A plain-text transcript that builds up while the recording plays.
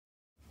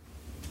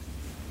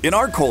In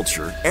our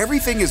culture,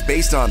 everything is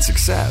based on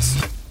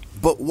success.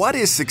 But what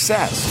is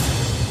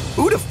success?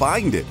 Who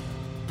defined it?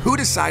 Who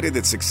decided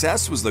that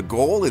success was the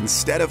goal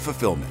instead of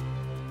fulfillment?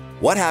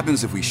 What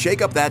happens if we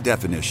shake up that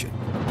definition?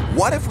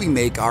 What if we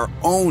make our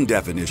own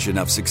definition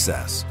of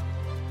success?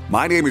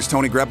 My name is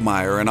Tony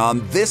Grebmeier, and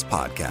on this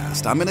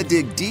podcast, I'm going to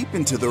dig deep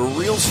into the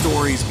real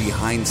stories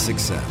behind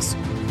success.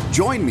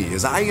 Join me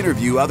as I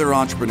interview other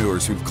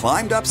entrepreneurs who've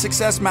climbed up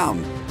Success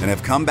Mountain and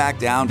have come back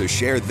down to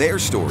share their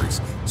stories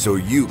so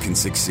you can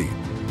succeed.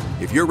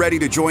 If you're ready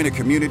to join a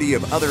community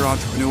of other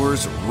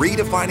entrepreneurs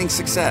redefining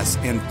success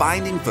and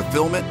finding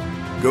fulfillment,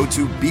 go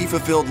to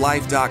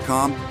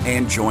BeFulfilledLife.com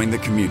and join the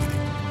community.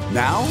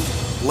 Now,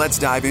 let's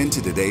dive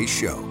into today's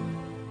show.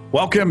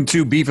 Welcome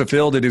to Be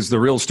Fulfilled. It is the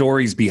real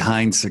stories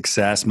behind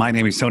success. My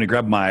name is Tony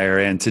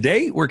Grebmeier, and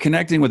today we're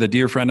connecting with a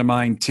dear friend of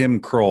mine, Tim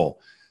Kroll.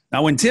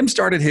 Now, when Tim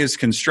started his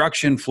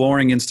construction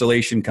flooring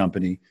installation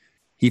company,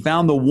 he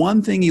found the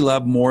one thing he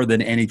loved more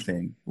than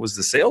anything was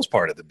the sales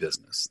part of the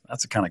business.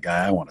 That's the kind of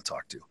guy I want to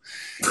talk to.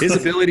 His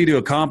ability to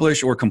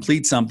accomplish or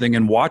complete something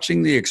and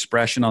watching the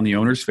expression on the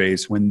owner's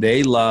face when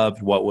they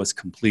loved what was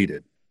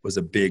completed was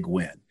a big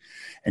win.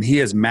 And he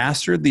has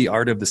mastered the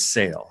art of the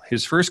sale.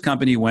 His first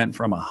company went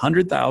from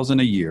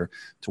 $100,000 a year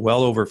to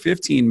well over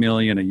 $15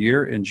 million a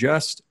year in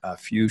just a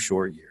few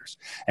short years.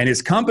 And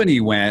his company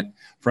went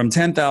from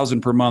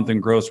 $10,000 per month in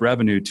gross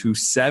revenue to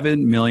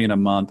 $7 million a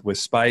month with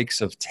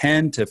spikes of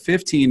 $10 to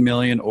 $15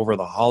 million over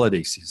the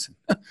holiday season.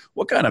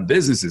 What kind of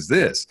business is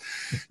this?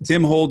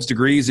 Tim holds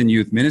degrees in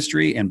youth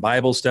ministry and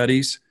Bible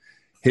studies.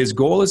 His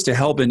goal is to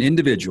help an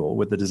individual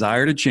with the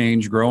desire to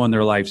change, grow in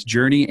their life's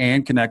journey,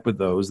 and connect with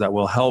those that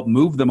will help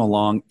move them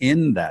along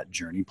in that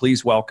journey.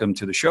 Please welcome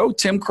to the show,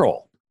 Tim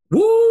Kroll.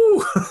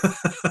 Woo!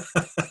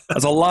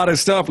 That's a lot of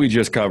stuff we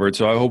just covered,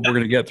 so I hope we're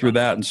going to get through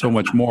that and so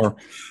much more.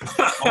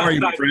 How are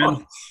you, my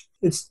friend?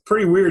 It's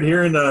pretty weird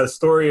hearing the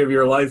story of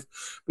your life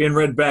being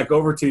read back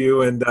over to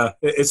you, and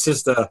it's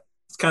just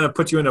it's kind of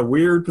put you in a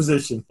weird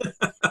position.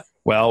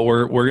 Well,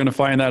 we're going to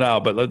find that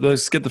out, but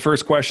let's get the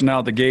first question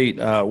out the gate.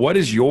 What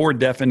is your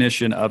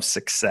definition of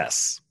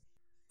success?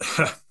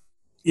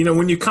 You know,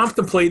 when you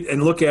contemplate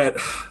and look at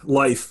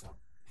life,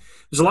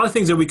 there's a lot of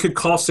things that we could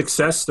call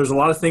success. There's a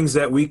lot of things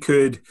that we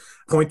could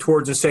point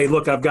towards and say,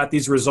 look, I've got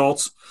these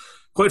results.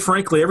 Quite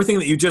frankly, everything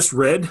that you just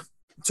read,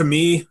 to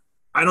me,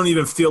 I don't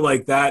even feel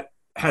like that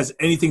has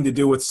anything to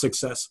do with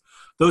success.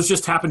 Those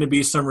just happen to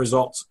be some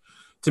results.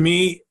 To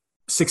me,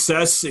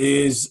 success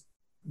is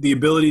the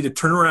ability to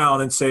turn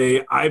around and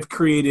say, I've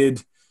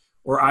created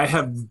or I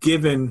have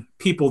given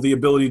people the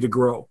ability to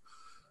grow.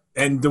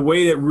 And the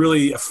way that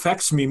really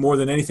affects me more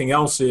than anything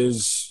else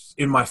is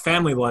in my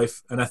family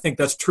life. And I think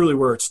that's truly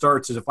where it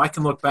starts, is if I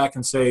can look back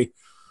and say,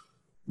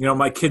 you know,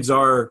 my kids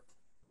are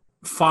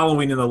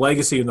following in the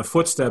legacy and the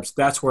footsteps,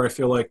 that's where I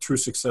feel like true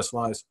success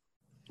lies.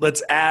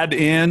 Let's add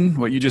in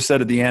what you just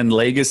said at the end,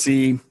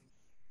 legacy.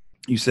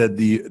 You said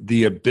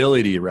the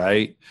ability,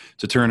 right,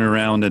 to turn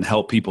around and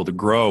help people to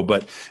grow.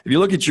 But if you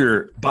look at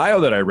your bio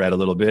that I read a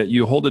little bit,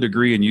 you hold a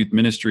degree in youth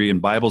ministry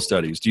and Bible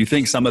studies. Do you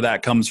think some of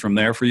that comes from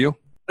there for you?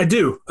 I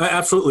do. I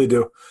absolutely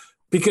do.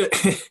 Because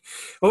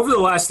over the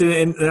last,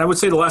 and I would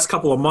say the last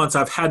couple of months,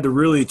 I've had to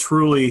really,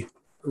 truly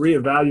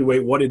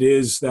reevaluate what it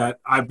is that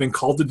I've been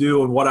called to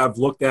do and what I've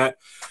looked at.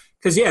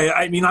 Because, yeah,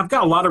 I mean, I've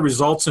got a lot of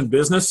results in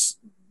business,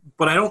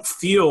 but I don't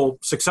feel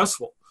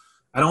successful.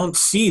 I don't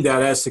see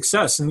that as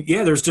success. And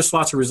yeah, there's just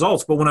lots of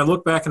results. But when I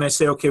look back and I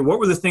say, okay, what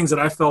were the things that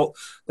I felt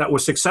that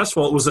was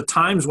successful? It was the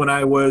times when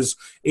I was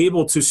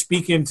able to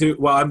speak into,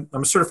 well, I'm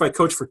a certified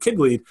coach for Kid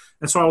Lead.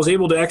 And so I was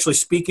able to actually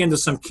speak into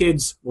some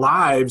kids'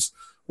 lives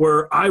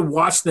where I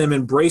watched them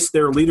embrace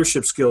their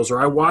leadership skills, or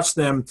I watched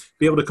them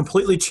be able to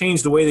completely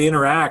change the way they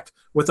interact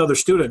with other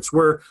students,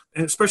 where,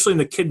 and especially in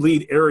the Kid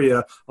Lead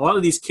area, a lot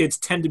of these kids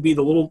tend to be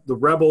the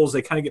rebels.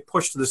 They kind of get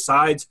pushed to the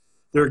sides.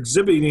 They're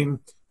exhibiting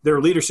their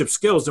leadership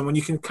skills. And when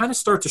you can kind of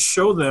start to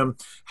show them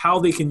how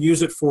they can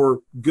use it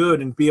for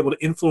good and be able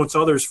to influence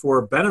others for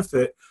a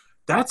benefit,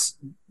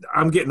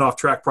 I'm getting off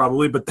track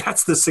probably, but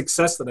that's the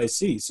success that I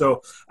see.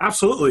 So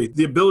absolutely,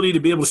 the ability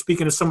to be able to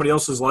speak into somebody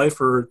else's life,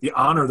 or the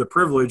honor, the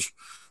privilege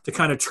to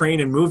kind of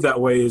train and move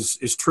that way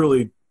is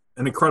truly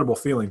an incredible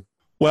feeling.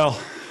 Well,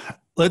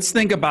 let's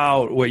think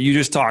about what you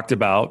just talked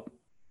about.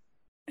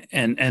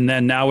 And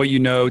then now what you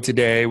know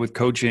today with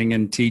coaching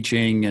and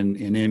teaching and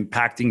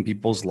impacting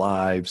people's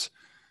lives.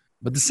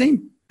 But the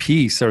same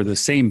piece or the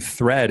same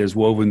thread is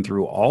woven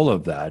through all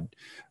of that.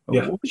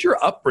 Yeah. What was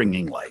your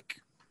upbringing like?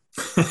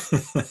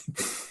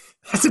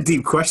 That's a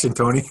deep question,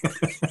 Tony.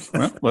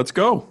 Well, let's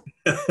go.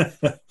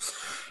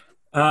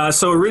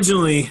 So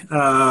originally,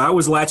 I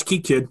was a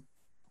latchkey kid.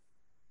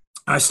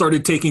 I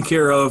started taking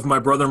care of my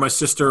brother and my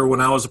sister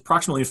when I was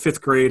approximately in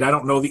fifth grade. I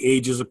don't know the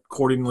ages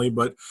accordingly,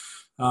 but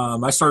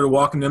I started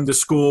walking them to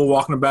school,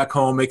 walking them back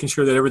home, making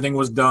sure that everything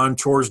was done,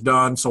 chores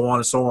done, so on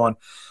and so on.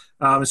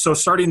 So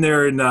starting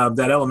there in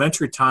that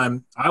elementary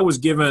time, I was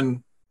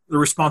given the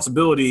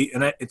responsibility,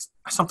 and I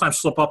sometimes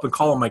slip up and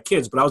call them my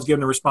kids, but I was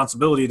given the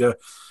responsibility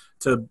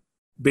to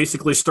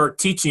basically start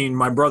teaching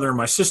my brother and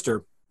my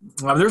sister.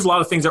 There's a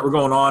lot of things that were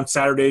going on,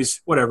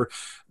 Saturdays, whatever.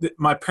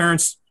 My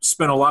parents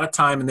spent a lot of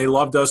time and they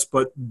loved us,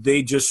 but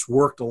they just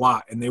worked a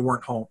lot and they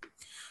weren't home.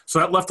 So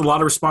that left a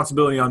lot of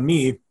responsibility on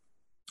me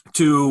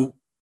to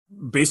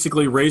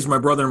basically raise my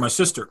brother and my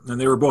sister. And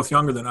they were both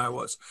younger than I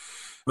was.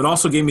 But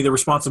also gave me the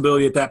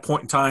responsibility at that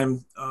point in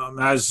time,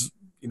 as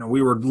you know,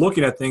 we were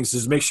looking at things,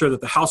 is make sure that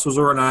the house was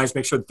organized,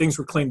 make sure that things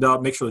were cleaned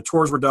up, make sure the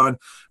chores were done.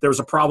 There was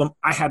a problem,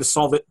 I had to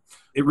solve it.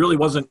 It really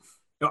wasn't,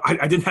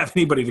 I didn't have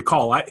anybody to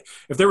call.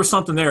 If there was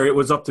something there, it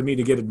was up to me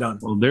to get it done.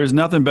 Well, there's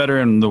nothing better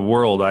in the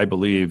world, I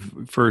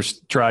believe.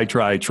 First, try,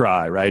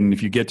 right? And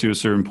if you get to a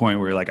certain point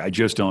where you're like, I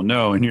just don't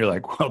know, and you're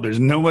like, well, there's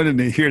no one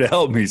here to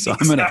help me, so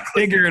I'm going to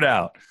figure it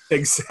out.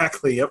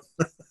 Exactly, yep.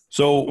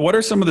 So what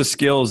are some of the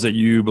skills that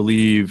you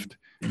believed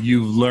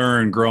you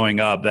learned growing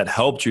up that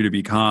helped you to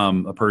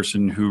become a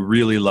person who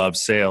really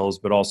loves sales,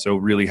 but also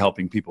really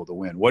helping people to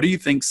win? What do you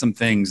think some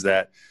things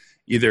that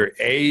either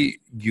A,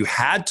 you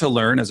had to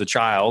learn as a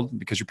child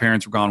because your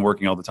parents were gone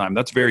working all the time?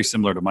 That's very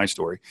similar to my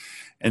story.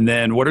 And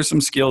then what are some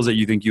skills that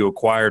you think you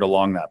acquired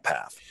along that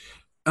path?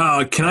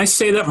 Can I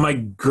say that my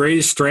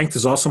greatest strength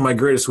is also my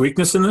greatest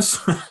weakness in this?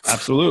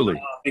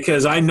 Absolutely.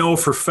 Because I know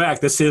for a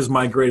fact this is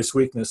my greatest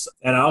weakness.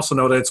 And I also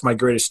know that it's my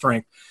greatest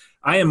strength.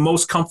 I am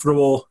most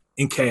comfortable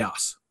in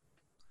chaos.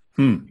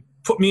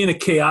 Put me in a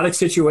chaotic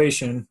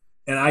situation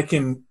and I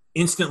can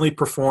instantly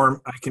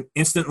perform. I can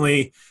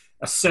instantly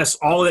assess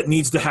all that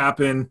needs to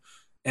happen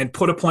and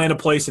put a plan in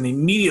place, and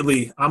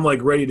immediately I'm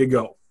like ready to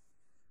go.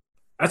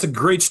 That's a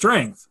great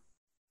strength.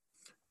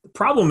 The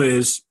problem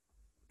is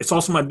it's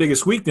also my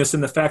biggest weakness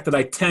in the fact that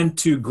I tend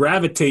to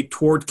gravitate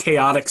toward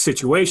chaotic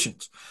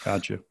situations.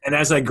 Gotcha. And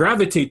as I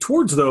gravitate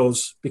towards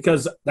those,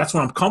 because that's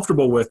what I'm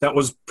comfortable with, that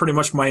was pretty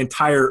much my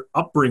entire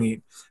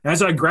upbringing. And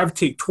as I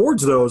gravitate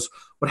towards those,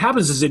 what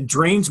happens is it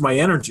drains my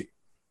energy.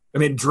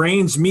 And it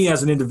drains me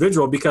as an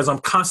individual because I'm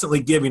constantly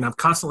giving, I'm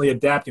constantly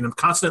adapting, I'm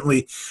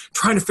constantly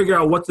trying to figure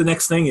out what the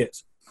next thing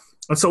is.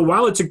 And so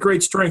while it's a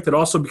great strength, it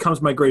also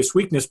becomes my greatest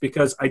weakness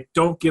because I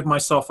don't give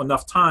myself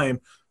enough time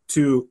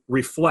to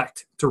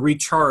reflect, to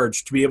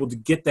recharge, to be able to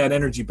get that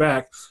energy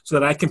back so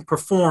that I can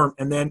perform.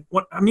 And then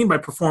what I mean by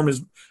perform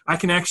is I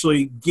can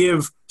actually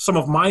give some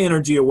of my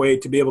energy away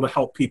to be able to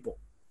help people.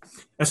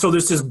 And so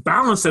there's this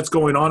balance that's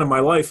going on in my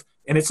life.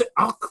 And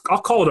I'll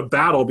call it a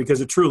battle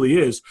because it truly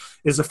is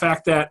the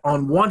fact that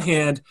on one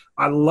hand,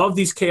 I love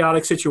these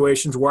chaotic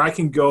situations where I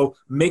can go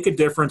make a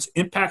difference,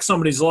 impact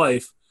somebody's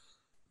life,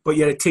 but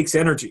yet it takes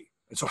energy.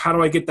 And so how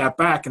do I get that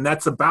back? And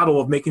that's the battle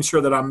of making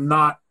sure that I'm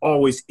not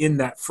always in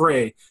that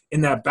fray,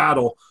 in that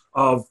battle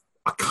of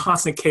a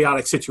constant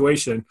chaotic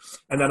situation.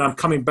 And then I'm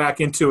coming back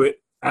into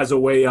it as a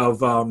way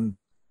of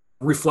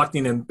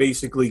reflecting and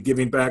basically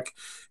giving back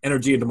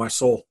energy into my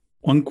soul.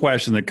 One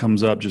question that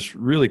comes up just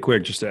really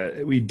quick,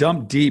 we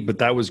dumped deep, but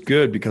that was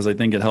good because I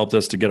think it helped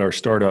us to get our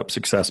startup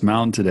Success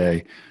Mountain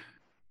today.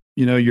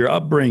 You know, your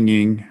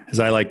upbringing,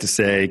 as I like to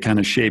say, kind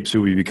of shapes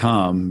who we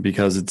become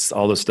because it's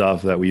all the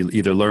stuff that we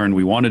either learned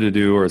we wanted to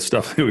do or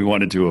stuff that we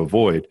wanted to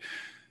avoid.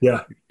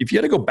 Yeah. If you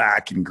had to go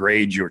back and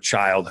grade your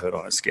childhood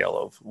on a scale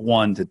of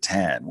 1 to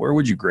 10, where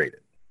would you grade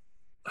it?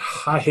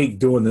 I hate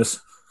doing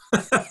this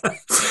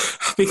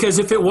because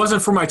if it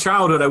wasn't for my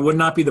childhood, I would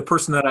not be the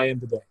person that I am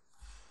today.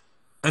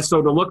 And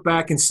so to look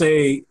back and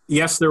say,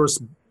 yes, there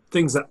was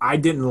things that I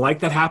didn't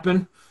like that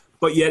happened,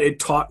 but yet it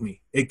taught me.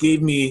 It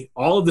gave me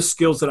all of the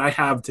skills that I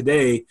have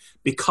today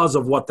because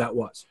of what that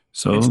was.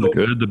 So the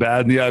good, the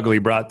bad, and the ugly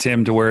brought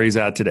Tim to where he's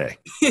at today.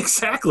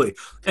 Exactly.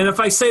 And if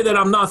I say that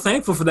I'm not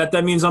thankful for that,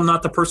 that means I'm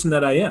not the person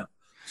that I am.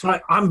 So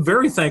I'm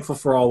very thankful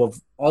for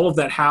all of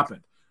that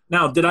happened.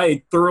 Now, did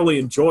I thoroughly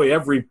enjoy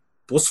every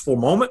blissful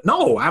moment?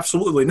 No,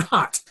 absolutely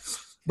not.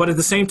 But at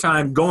the same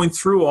time, going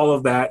through all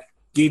of that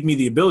gave me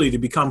the ability to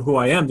become who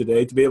I am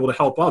today, to be able to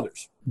help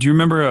others. Do you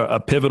remember a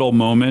pivotal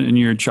moment in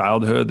your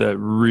childhood that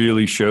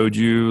really showed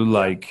you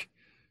like,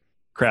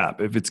 crap,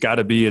 if it's got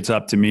to be, it's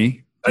up to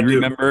me? Do you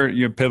remember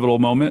your pivotal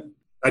moment?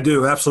 I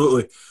do,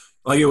 absolutely.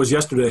 Like it was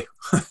yesterday.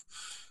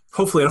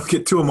 Hopefully I don't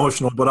get too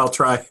emotional, but I'll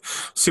try,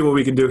 see what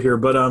we can do here.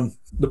 But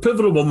the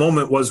pivotal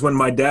moment was when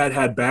my dad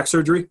had back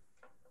surgery.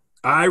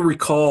 I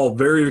recall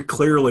very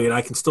clearly, and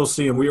I can still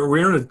see him. We were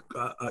in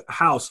a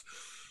house.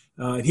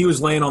 He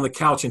was laying on the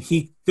couch, and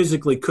he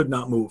physically could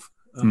not move.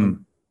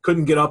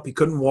 Couldn't get up. He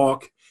couldn't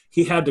walk.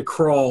 He had to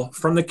crawl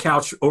from the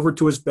couch over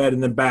to his bed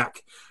and then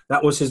back.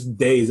 That was his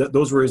days.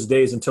 Those were his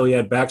days until he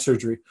had back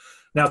surgery.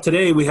 Now,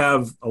 today we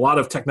have a lot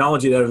of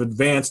technology that have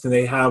advanced, and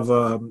they have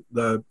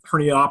the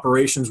hernia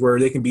operations where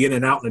they can be in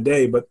and out in a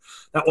day, but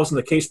that wasn't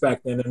the case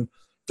back then. And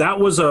that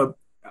was a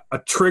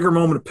trigger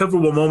moment, a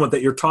pivotal moment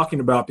that you're talking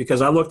about,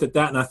 because I looked at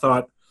that and I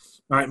thought,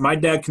 all right, my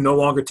dad can no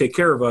longer take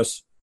care of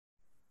us.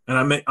 And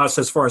I meant us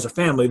as far as a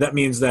family. That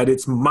means that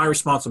it's my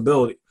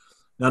responsibility.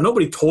 Now,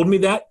 nobody told me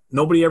that.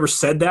 Nobody ever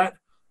said that.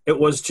 It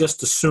was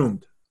just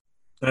assumed.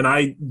 And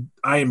I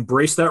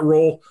embraced that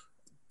role,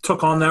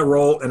 took on that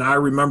role. And I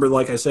remember,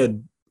 like I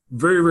said,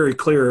 very, very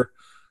clear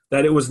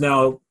that it was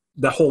now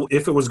the whole,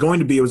 if it was going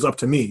to be, it was up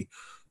to me.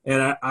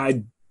 And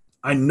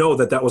I know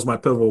that was my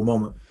pivotal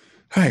moment.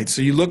 All right.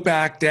 So you look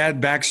back, dad,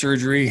 back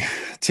surgery,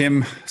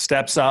 Tim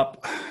steps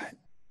up,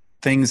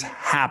 things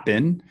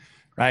happen,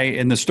 right?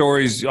 And the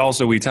stories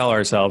also we tell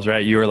ourselves,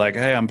 right? You were like,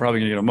 hey, I'm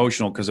probably going to get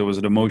emotional because it was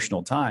an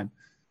emotional time.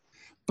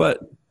 But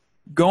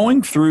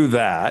going through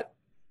that,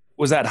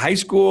 was that high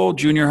school,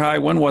 junior high?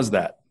 When was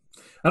that?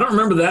 I don't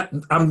remember that.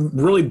 I'm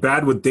really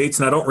bad with dates,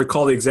 and I don't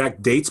recall the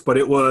exact dates, but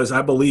it was,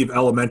 I believe,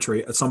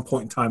 elementary at some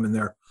point in time in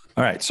there.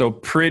 All right. So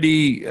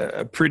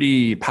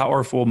pretty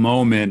powerful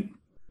moment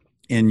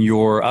in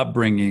your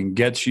upbringing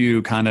gets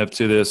you kind of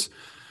to this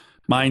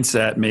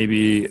mindset.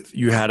 Maybe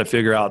you had to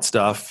figure out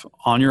stuff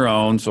on your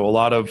own. So a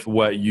lot of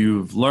what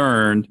you've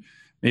learned,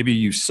 maybe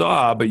you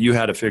saw, but you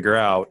had to figure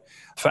out.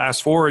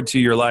 Fast forward to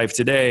your life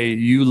today,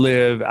 you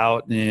live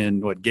out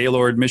in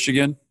Gaylord,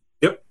 Michigan?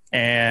 Yep.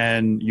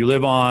 And you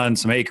live on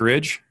some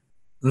acreage.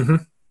 Mm-hmm.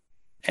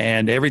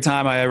 And every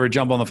time I ever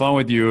jump on the phone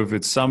with you, if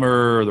it's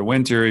summer or the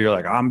winter, you're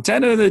like, I'm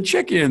tending the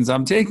chickens.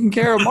 I'm taking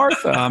care of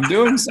Martha. I'm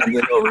doing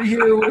something over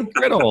here with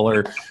Griddle.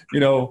 Or,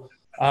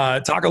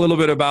 talk a little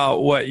bit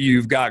about what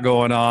you've got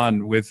going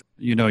on with,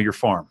 your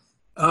farm.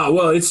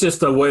 Well, it's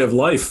just a way of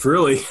life,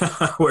 really,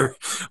 where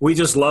we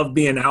just love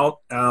being out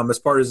as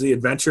part of the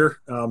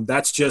adventure.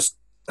 That's just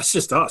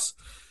us.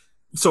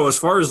 So as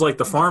far as like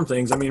the farm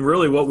things, I mean,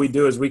 really what we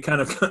do is we kind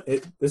of,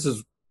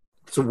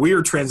 it's a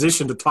weird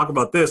transition to talk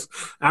about this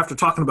after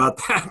talking about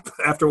that,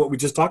 after what we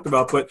just talked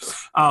about. But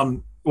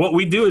what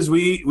we do is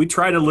we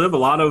try to live a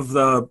lot of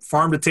the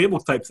farm to table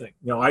type thing.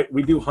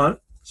 We do hunt.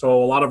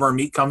 So a lot of our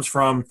meat comes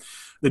from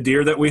the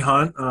deer that we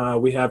hunt.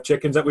 We have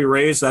chickens that we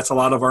raise. That's a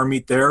lot of our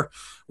meat there.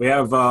 We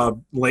have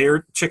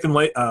layered chickens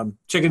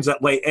that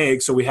lay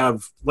eggs. So we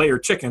have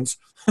layered chickens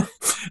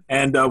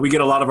and we get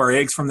a lot of our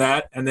eggs from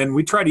that. And then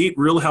we try to eat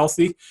real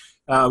healthy.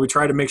 We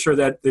try to make sure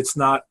that it's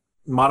not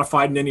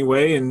modified in any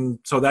way. And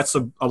so that's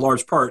a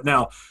large part.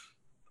 Now,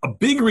 a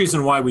big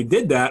reason why we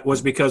did that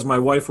was because my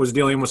wife was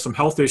dealing with some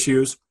health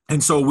issues.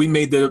 And so we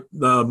made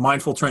the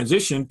mindful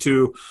transition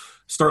to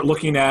start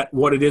looking at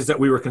what it is that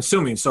we were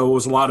consuming. So it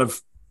was a lot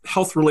of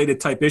health-related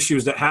type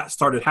issues that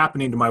started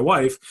happening to my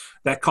wife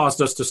that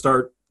caused us to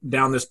start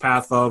down this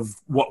path of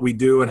what we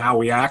do and how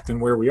we act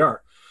and where we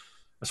are.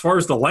 As far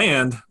as the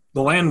land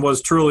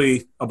was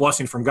truly a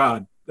blessing from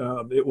God.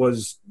 It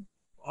was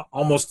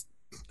almost,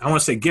 I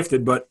want to say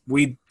gifted, but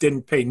we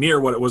didn't pay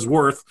near what it was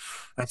worth.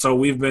 And so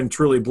we've been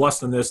truly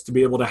blessed in this to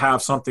be able to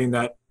have something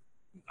that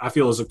I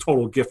feel is a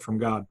total gift from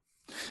God.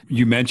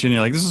 You mentioned,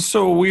 you're like, this is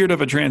so weird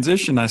of a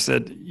transition. I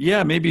said,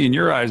 yeah, maybe in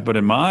your eyes, but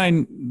in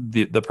mine,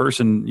 the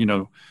person, kind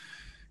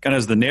of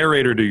as the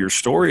narrator to your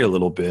story a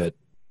little bit,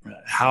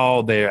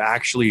 how they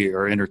actually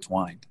are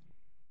intertwined,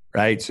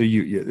 right? So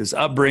you this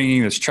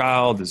upbringing, this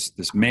child,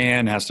 this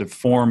man has to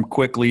form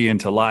quickly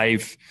into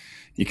life.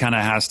 He kind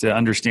of has to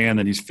understand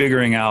that he's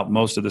figuring out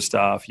most of the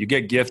stuff. You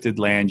get gifted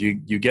land. You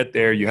get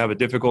there. You have a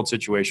difficult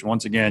situation.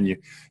 Once again, you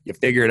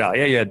figure it out.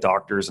 Yeah, you had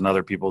doctors and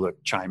other people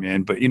that chime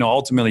in, but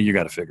ultimately you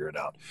got to figure it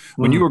out.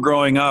 When you were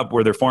growing up,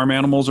 were there farm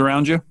animals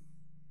around you?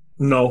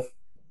 No.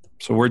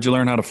 So where'd you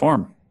learn how to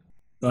farm?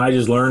 I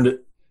just learned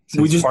it.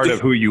 Part of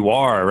who you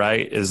are,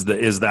 right? That's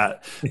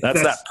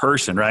that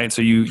person, right?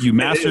 So you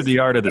mastered the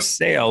art of the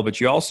sale, but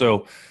you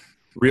also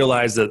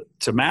realize that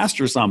to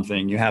master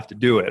something, you have to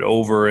do it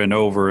over and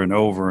over and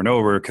over and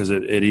over because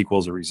it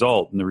equals a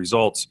result. And the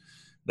results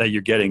that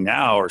you're getting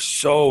now are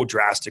so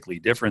drastically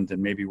different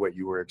than maybe what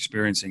you were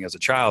experiencing as a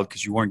child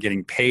because you weren't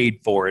getting paid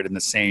for it in the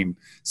same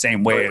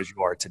way as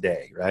you are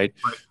today, right?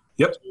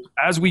 Yep.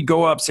 As we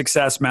go up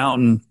Success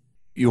Mountain,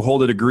 you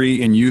hold a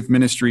degree in youth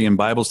ministry and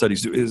Bible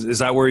studies. Is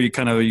that where you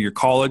kind of your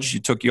college, you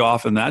took you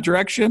off in that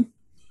direction?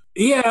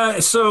 Yeah.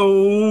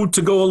 So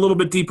to go a little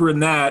bit deeper in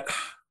that,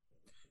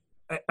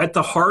 at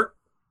the heart,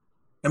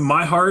 in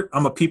my heart,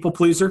 I'm a people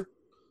pleaser,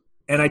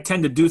 and I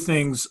tend to do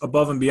things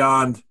above and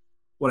beyond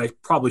what I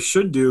probably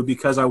should do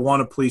because I want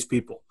to please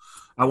people.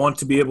 I want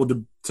to be able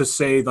to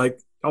say like,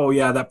 oh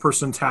yeah, that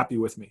person's happy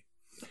with me.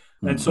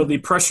 Mm-hmm. And so the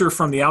pressure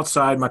from the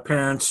outside, my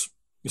parents,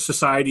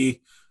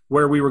 society,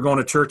 where we were going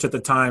to church at the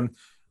time,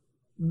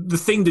 the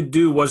thing to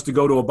do was to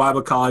go to a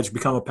Bible college,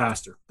 become a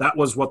pastor. That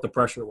was what the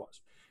pressure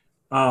was.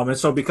 And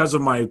so because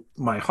of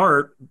my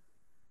heart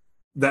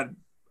that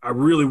I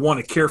really want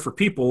to care for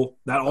people,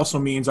 that also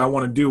means I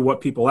want to do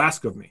what people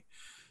ask of me,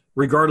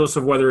 regardless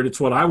of whether it's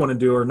what I want to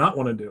do or not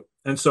want to do.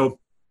 And so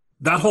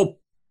that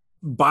whole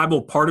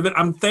Bible part of it,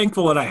 I'm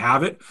thankful that I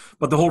have it.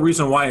 But the whole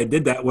reason why I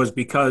did that was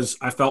because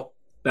I felt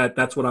that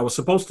that's what I was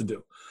supposed to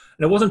do.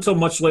 And it wasn't until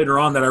much later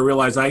on that I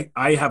realized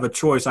I have a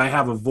choice. I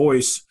have a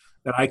voice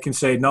that I can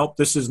say, nope,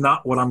 this is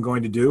not what I'm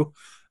going to do.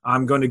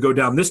 I'm going to go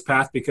down this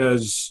path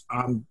because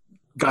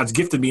God's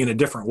gifted me in a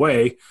different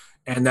way.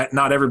 And that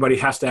not everybody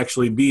has to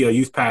actually be a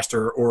youth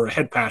pastor or a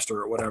head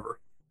pastor or whatever.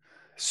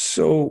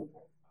 So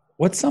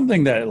what's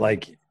something that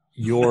like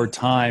your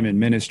time in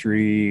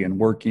ministry and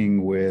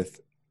working with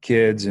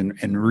kids and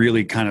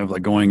really kind of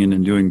like going in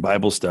and doing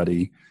Bible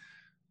study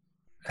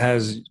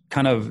has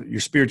kind of your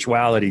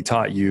spirituality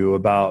taught you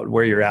about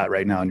where you're at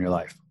right now in your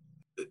life?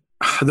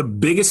 The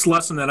biggest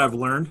lesson that I've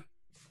learned,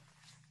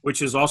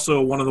 which is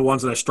also one of the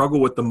ones that I struggle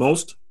with the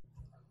most,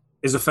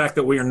 is the fact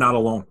that we are not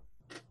alone.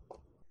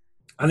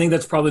 I think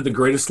that's probably the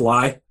greatest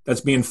lie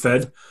that's being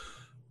fed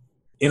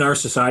in our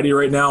society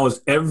right now,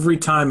 is every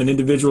time an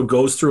individual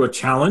goes through a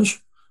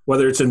challenge,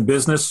 whether it's in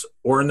business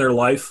or in their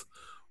life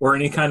or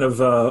any kind of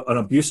an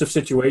abusive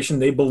situation,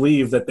 they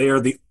believe that they are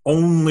the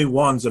only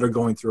ones that are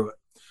going through it.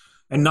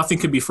 And nothing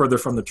could be further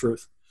from the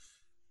truth.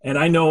 And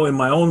I know in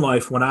my own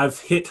life, when I've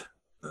hit,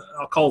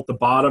 I'll call it the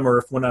bottom,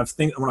 or when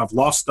I've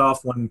lost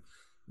stuff, when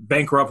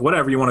bankrupt,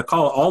 whatever you want to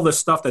call it, all this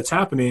stuff that's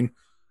happening,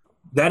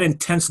 that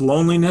intense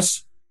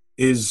loneliness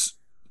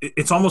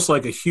it's almost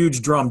like a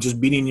huge drum just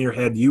beating in your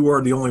head. You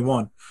are the only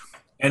one.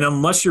 And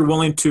unless you're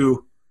willing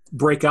to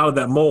break out of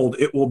that mold,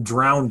 it will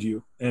drown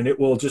you, and it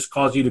will just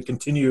cause you to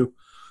continue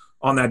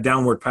on that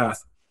downward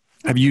path.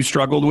 Have you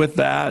struggled with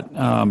that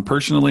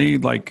personally?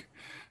 Like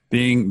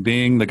being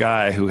the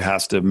guy who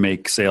has to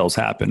make sales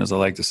happen, as I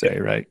like to say,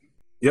 right?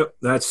 Yep.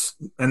 That's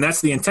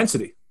the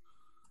intensity.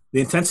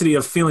 The intensity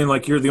of feeling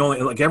like you're the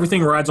only, like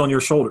everything rides on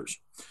your shoulders.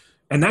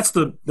 And that's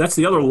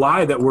the other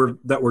lie that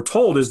we're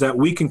told, is that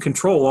we can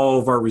control all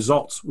of our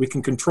results. We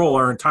can control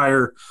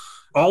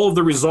all of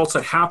the results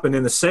that happen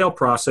in the sale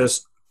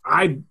process.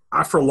 I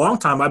for a long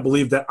time, I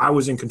believed that I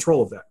was in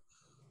control of that,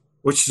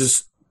 which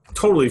is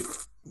totally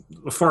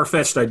a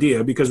far-fetched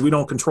idea, because we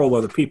don't control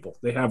other people.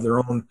 They have their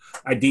own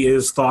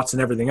ideas, thoughts,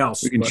 and everything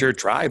else. We can sure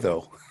try,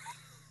 though.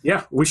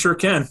 Yeah, we sure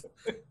can.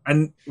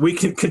 And we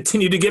can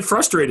continue to get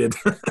frustrated.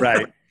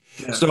 Right.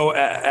 Yeah. So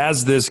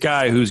as this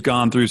guy who's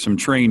gone through some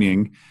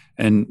training,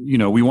 and,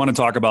 we want to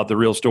talk about the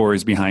real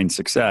stories behind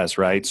success,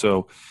 right?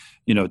 So,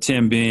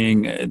 Tim,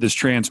 being this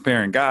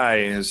transparent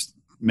guy, has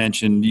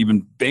mentioned even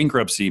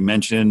bankruptcy,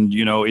 mentioned,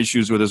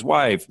 issues with his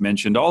wife,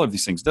 mentioned all of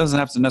these things. Doesn't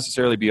have to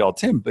necessarily be all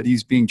Tim, but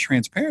he's being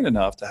transparent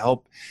enough to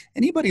help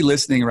anybody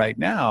listening right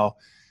now.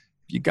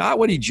 If you got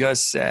what he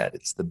just said,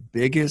 it's the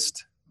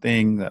biggest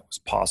thing that was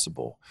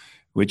possible,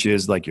 which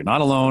is like, you're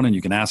not alone and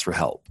you can ask for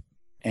help.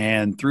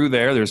 And through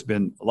there's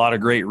been a lot of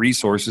great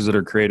resources that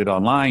are created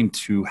online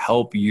to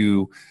help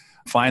you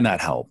find that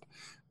help.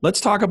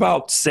 Let's talk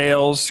about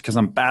sales, because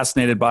I'm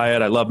fascinated by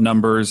it. I love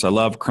numbers. I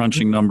love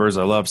crunching numbers.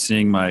 I love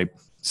seeing my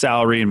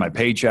salary and my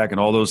paycheck and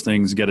all those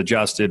things get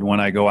adjusted when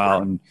I go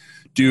out and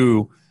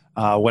do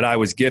what I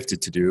was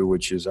gifted to do,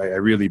 which is, I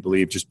really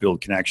believe, just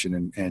build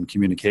connection and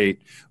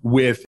communicate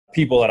with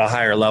people at a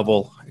higher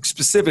level,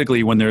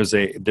 specifically when there's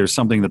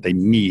something that they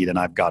need and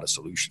I've got a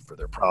solution for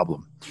their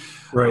problem.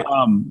 Right.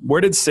 Where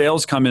did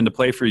sales come into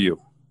play for you?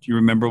 Do you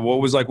remember what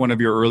was like one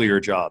of your earlier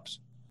jobs?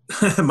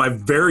 My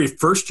very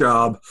first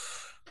job,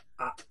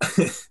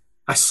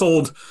 I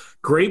sold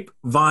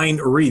grapevine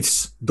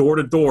wreaths door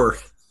to door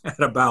at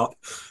about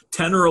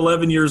 10 or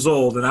 11 years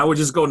old. And I would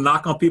just go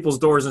knock on people's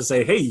doors and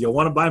say, "Hey, you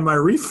want to buy my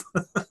wreath?"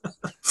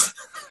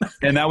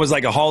 And that was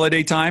like a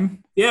holiday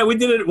time? Yeah, we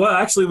did it. Well,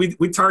 actually,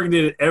 we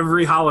targeted it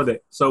every holiday.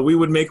 So we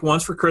would make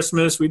ones for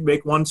Christmas. We'd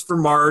make ones for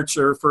March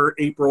or for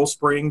April,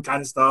 spring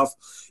kind of stuff,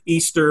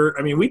 Easter.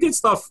 I mean, we did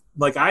stuff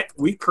like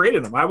we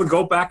created them. I would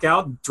go back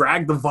out,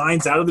 drag the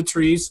vines out of the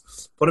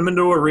trees, put them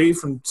into a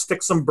wreath, and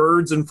stick some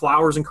birds and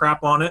flowers and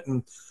crap on it,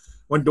 and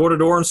went door to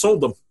door and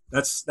sold them.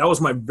 That was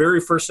my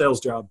very first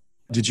sales job.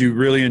 Did you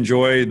really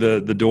enjoy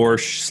the door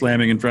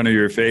slamming in front of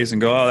your face and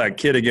go, "Oh, that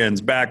kid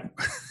again's back"?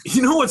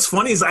 You know what's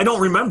funny is I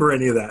don't remember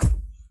any of that.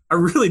 I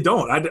really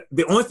don't.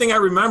 The only thing I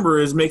remember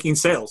is making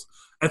sales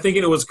and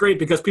thinking it was great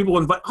because people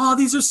would invite, "Oh,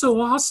 these are so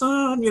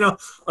awesome."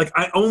 Like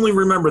I only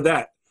remember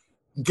that.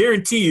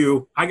 Guarantee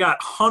you, I got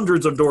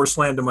hundreds of doors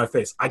slammed in my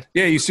face.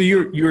 So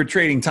you were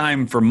trading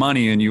time for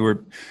money, and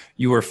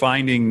you were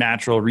finding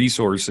natural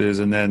resources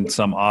and then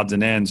some odds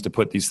and ends to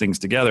put these things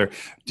together.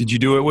 Did you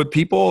do it with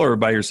people or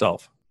by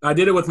yourself? I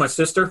did it with my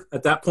sister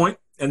at that point.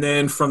 And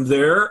then from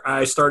there,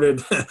 I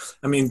started,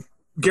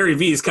 Gary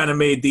Vee's kind of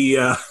made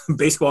the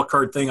baseball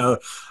card thing a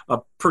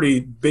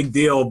pretty big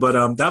deal.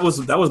 But that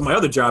was my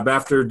other job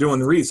after doing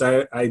the wreaths.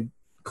 I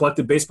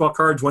collected baseball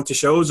cards, went to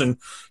shows, and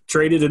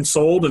traded and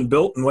sold and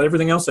built and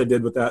everything else I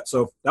did with that.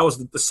 So that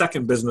was the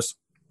second business.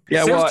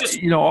 Yeah,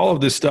 all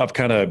of this stuff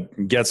kind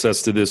of gets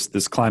us to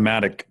this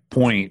climatic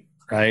point,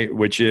 right?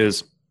 Which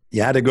is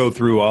you had to go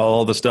through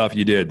all the stuff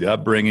you did, the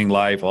upbringing,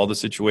 life, all the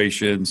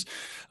situations,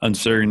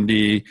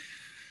 uncertainty,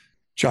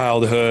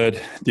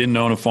 childhood, didn't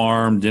own a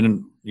farm,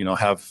 didn't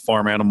have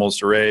farm animals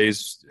to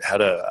raise,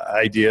 had an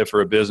idea for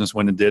a business,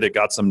 went and did it,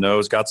 got some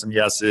no's, got some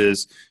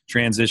yeses,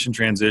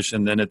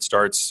 transition, then it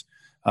starts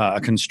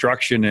a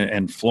construction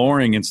and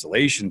flooring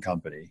installation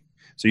company.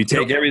 So you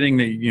take everything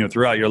that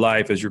throughout your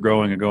life as you're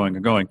growing and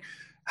going.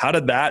 How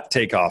did that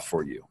take off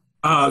for you?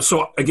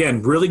 So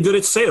again, really good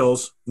at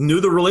sales, knew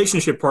the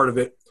relationship part of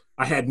it.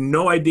 I had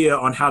no idea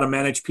on how to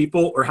manage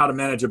people or how to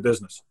manage a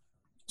business.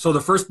 So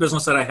the first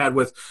business that I had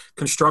with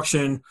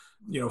construction,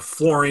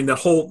 flooring,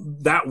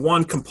 that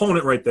one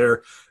component right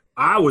there,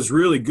 I was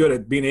really good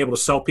at being able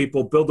to sell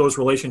people, build those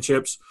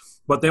relationships.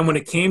 But then when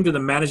it came to the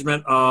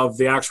management of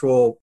the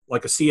actual,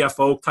 like a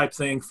CFO type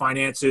thing,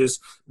 finances,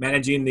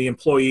 managing the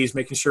employees,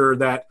 making sure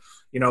that,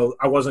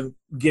 I wasn't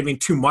giving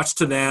too much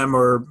to them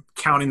or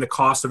counting the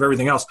cost of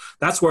everything else.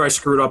 That's where I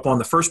screwed up on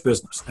the first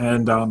business.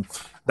 And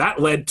that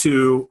led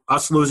to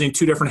us losing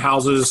 2 different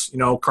houses,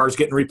 cars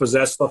getting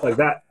repossessed, stuff like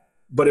that.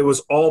 But it was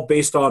all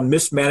based on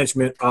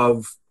mismanagement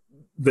of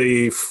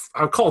I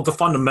call it the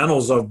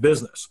fundamentals of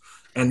business.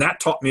 And that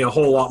taught me a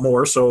whole lot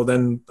more. So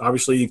then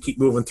obviously you keep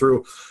moving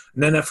through.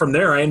 And then from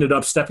there, I ended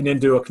up stepping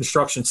into a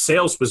construction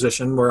sales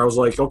position where I was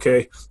like,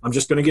 okay, I'm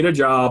just going to get a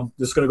job.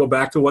 Just going to go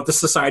back to what the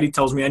society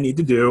tells me I need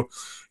to do.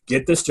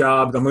 Get this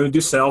job. I'm going to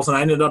do sales. And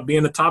I ended up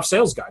being the top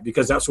sales guy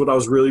because that's what I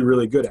was really,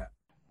 really good at.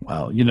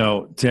 Well,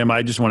 Tim,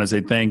 I just want to say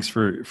thanks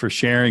for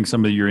sharing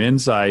some of your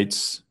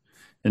insights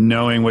and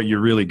knowing what you're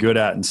really good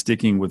at and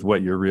sticking with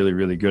what you're really,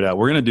 really good at.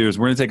 What we're going to do is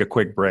we're going to take a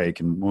quick break.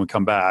 And when we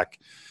come back,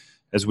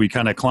 as we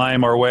kind of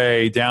climb our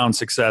way down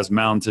Success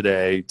Mountain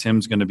today,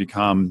 Tim's going to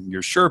become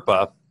your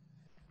Sherpa.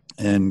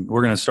 And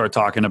we're going to start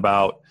talking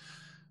about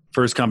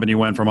first company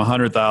went from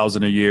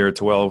 100,000 a year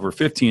to well over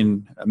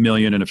 15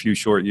 million in a few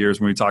short years.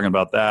 When we're talking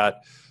about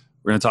that,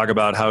 we're going to talk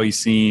about how he's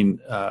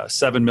seen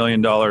 $7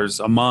 million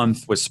a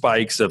month with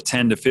spikes of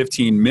 10 to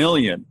 15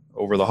 million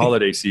over the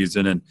holiday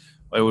season. And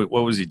what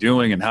was he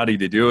doing and how did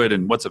he do it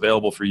and what's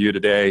available for you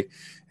today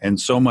and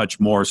so much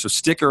more. So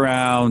stick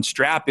around,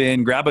 strap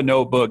in, grab a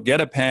notebook, get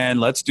a pen.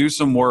 Let's do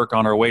some work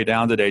on our way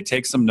down today.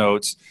 Take some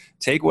notes.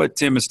 Take what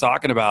Tim is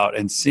talking about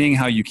and seeing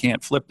how you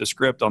can't flip the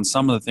script on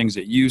some of the things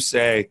that you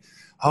say,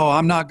 oh,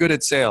 I'm not good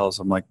at sales.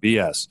 I'm like,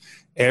 BS.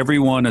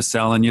 Everyone is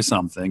selling you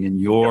something, and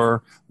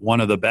you're one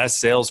of the best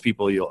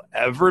salespeople you'll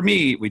ever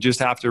meet. We just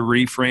have to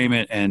reframe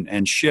it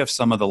and shift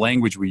some of the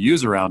language we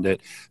use around it,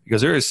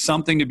 because there is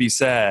something to be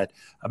said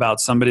about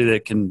somebody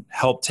that can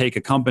help take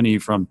a company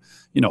from,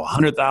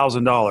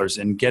 $100,000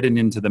 and get it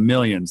into the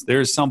millions.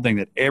 There's something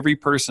that every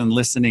person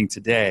listening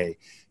today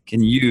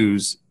can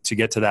use to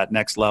get to that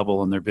next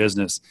level in their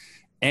business.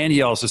 And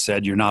he also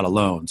said, you're not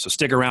alone. So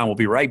stick around. We'll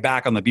be right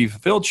back on the Be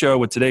Fulfilled Show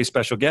with today's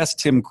special guest,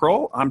 Tim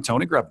Kroll. I'm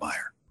Tony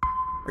Grebmeier.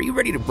 Are you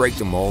ready to break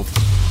the mold?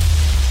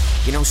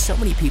 So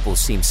many people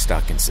seem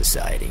stuck in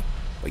society,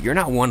 but you're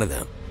not one of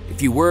them.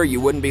 If you were, you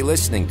wouldn't be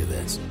listening to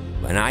this.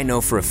 And I know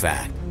for a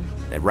fact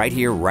that right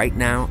here, right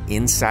now,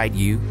 inside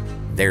you,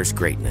 there's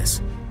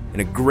greatness. And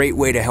a great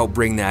way to help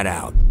bring that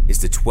out is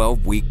the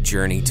 12-week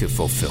journey to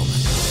fulfillment.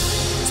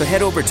 So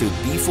head over to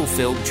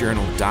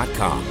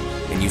BeFulfilledJournal.com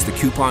and use the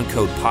coupon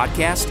code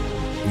podcast,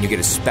 and you get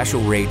a special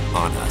rate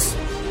on us.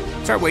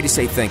 It's our way to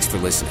say thanks for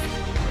listening.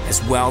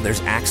 As well,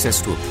 there's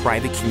access to a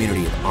private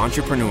community of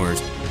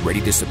entrepreneurs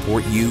ready to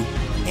support you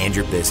and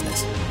your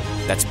business.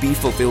 That's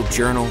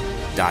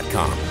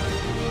BeFulfilledJournal.com.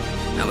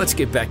 Now let's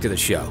get back to the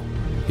show.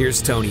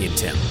 Here's Tony and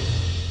Tim.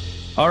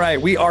 All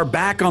right, we are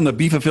back on the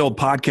Be Fulfilled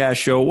podcast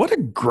show. What a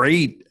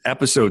great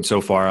episode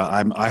so far.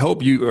 I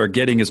hope you are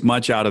getting as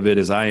much out of it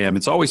as I am.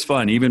 It's always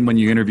fun, even when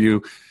you interview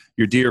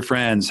your dear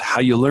friends,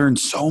 how you learn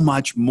so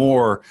much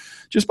more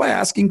just by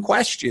asking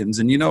questions.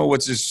 And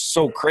what's just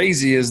so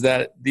crazy is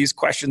that these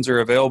questions are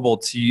available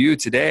to you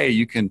today.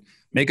 You can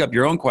make up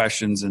your own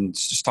questions and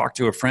just talk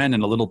to a friend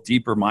in a little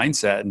deeper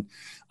mindset and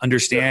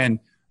understand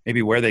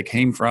maybe where they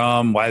came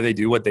from, why they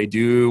do what they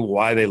do,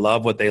 why they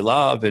love what they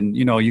love. And,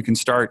 you can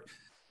start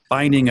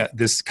finding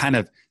this kind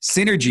of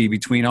synergy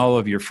between all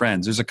of your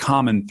friends. There's a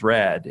common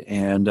thread.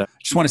 And I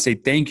just want to say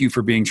thank you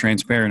for being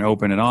transparent,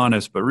 open, and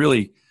honest, but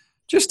really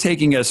just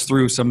taking us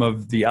through some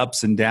of the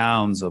ups and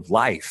downs of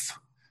life.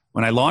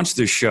 When I launched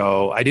this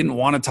show, I didn't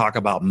want to talk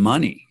about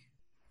money.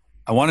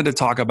 I wanted to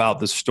talk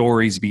about the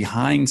stories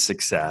behind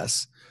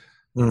success.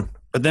 But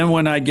then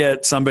when I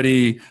get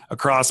somebody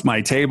across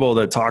my table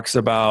that talks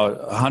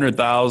about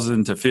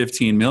 100,000 to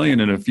 15 million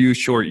in a few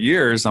short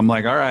years, I'm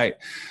like, all right,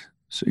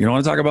 so you don't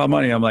want to talk about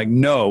money? I'm like,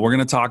 no, we're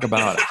going to talk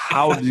about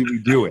how do we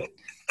do it?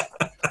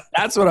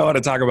 That's what I want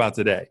to talk about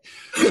today.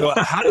 So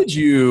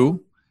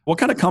what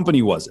kind of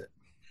company was it?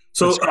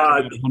 So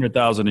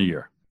 100,000 a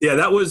year. Yeah,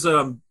 that was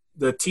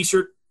the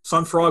T-shirt.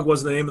 Sunfrog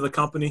was the name of the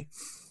company.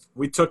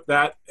 We took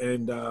that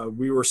and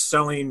we were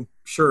selling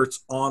shirts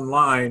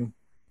online.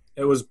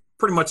 It was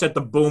pretty much at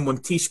the boom when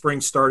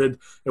Teespring started.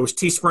 It was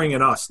Teespring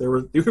and us. We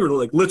were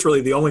like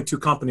literally the only 2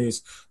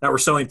 companies that were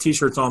selling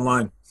T-shirts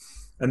online.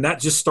 And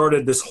that just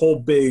started this whole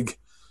big,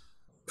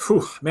 it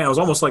was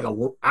almost like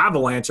an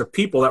avalanche of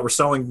people that were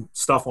selling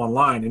stuff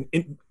online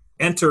and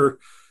enter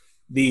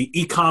the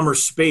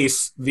e-commerce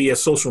space via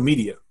social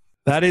media.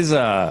 That is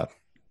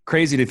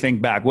crazy to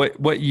think back.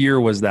 What year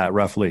was that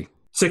roughly?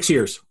 6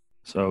 years.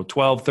 So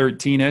 12,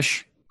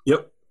 13-ish?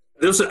 Yep.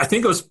 I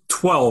think it was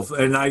 12,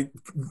 and I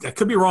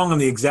could be wrong on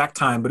the exact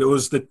time, but it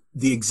was the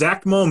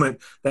exact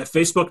moment that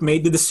Facebook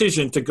made the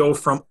decision to go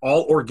from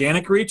all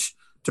organic reach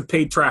to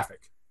paid traffic.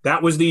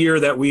 That was the year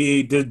that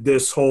we did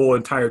this whole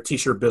entire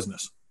T-shirt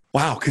business.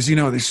 Wow, because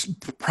there's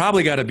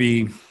probably got to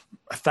be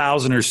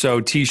 1,000 or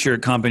so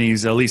T-shirt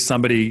companies. At least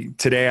somebody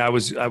today. I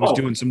was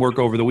doing some work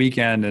over the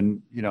weekend,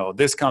 and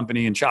this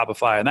company and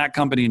Shopify, and that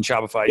company and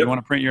Shopify. Yep. You want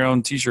to print your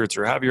own T-shirts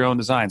or have your own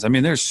designs. I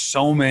mean, there's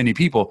so many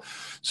people.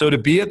 So to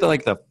be at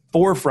the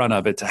forefront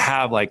of it, to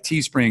have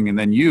Teespring and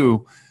then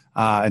you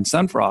and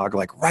Sunfrog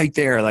right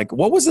there,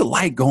 what was it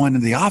like going to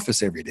the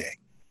office every day?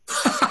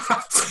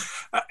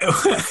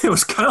 It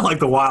was kind of like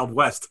the Wild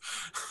West,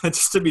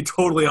 just to be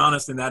totally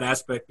honest in that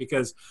aspect,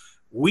 because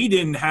we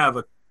didn't have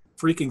a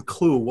freaking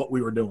clue what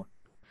we were doing.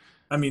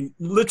 I mean,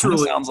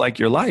 literally. Sounds like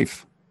your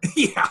life.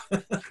 Yeah,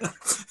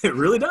 it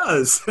really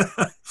does.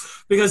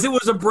 Because it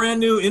was a brand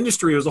new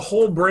industry. It was a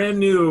whole brand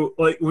new,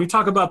 like when we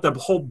talk about the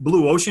whole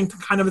blue ocean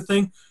kind of a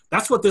thing,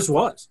 that's what this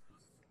was.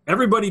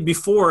 Everybody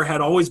before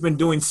had always been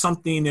doing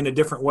something in a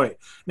different way.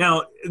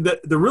 Now,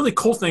 the really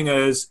cool thing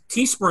is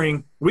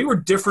Teespring, we were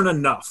different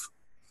enough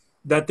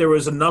that there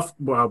was enough,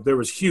 well, there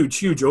was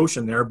huge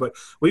ocean there, but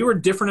we were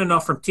different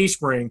enough from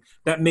Teespring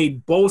that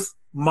made both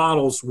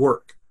models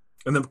work.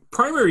 And the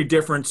primary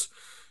difference,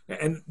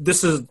 and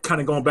this is kind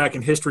of going back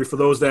in history for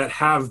those that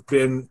have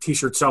been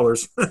T-shirt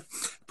sellers,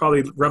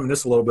 probably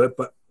reminisce a little bit,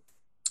 but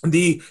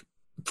the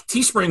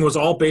Teespring was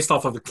all based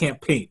off of a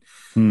campaign.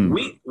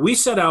 We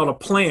set out a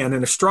plan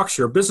and a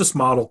structure, a business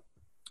model,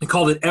 and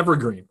called it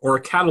evergreen, or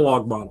a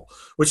catalog model,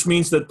 which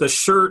means that the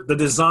shirt, the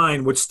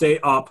design would stay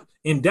up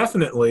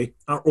indefinitely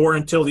or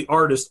until the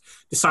artist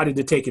decided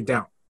to take it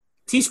down.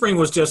 Teespring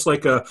was just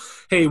like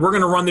hey, we're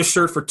going to run this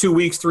shirt for 2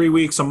 weeks, 3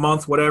 weeks, a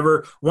month,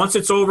 whatever. Once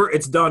it's over,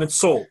 it's done, it's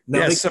sold.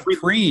 Now,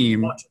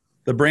 Supreme,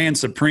 the brand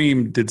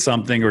Supreme did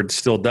something, or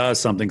still does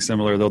something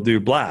similar. They'll do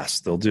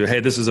blast. They'll do, hey,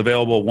 this is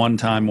available one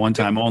time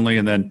only,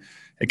 and then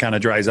it kind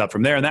of dries up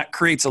from there. And that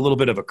creates a little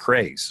bit of a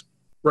craze.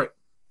 Right.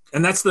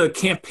 And that's the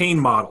campaign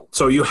model.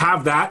 So you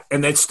have that,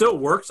 and it still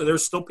works. So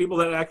there's still people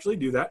that actually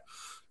do that.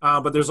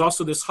 But there's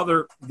also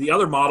the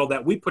other model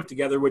that we put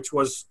together, which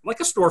was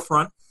like a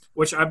storefront,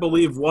 which I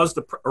believe was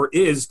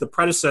is the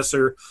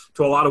predecessor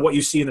to a lot of what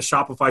you see in the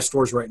Shopify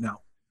stores right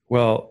now.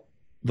 Well,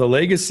 the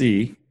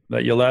legacy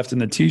that you left in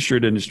the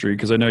T-shirt industry,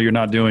 because I know you're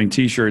not doing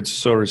T-shirts,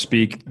 so to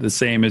speak, the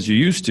same as you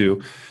used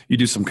to. You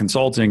do some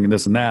consulting and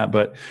this and that,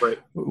 but right.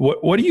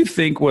 What do you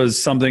think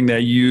was something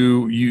that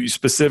you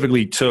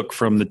specifically took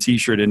from the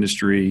T-shirt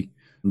industry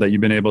that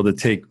you've been able to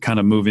take kind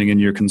of moving in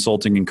your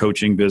consulting and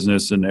coaching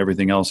business and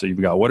everything else that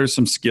you've got? What are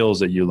some skills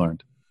that you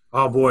learned?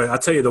 Oh boy, I'll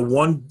tell you,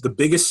 the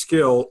biggest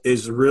skill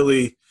is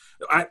really,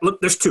 look,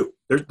 there's two.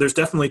 There's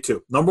definitely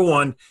two. Number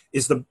one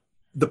is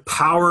the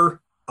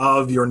power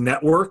of your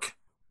network.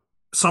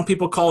 Some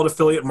people call it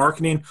affiliate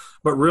marketing,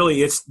 but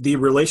really it's the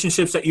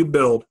relationships that you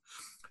build.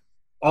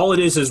 All it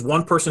is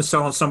one person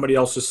selling somebody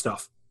else's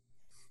stuff.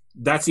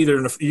 That's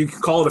either, you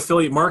can call it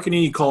affiliate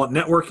marketing, you call it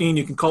networking,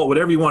 you can call it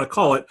whatever you want to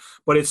call it,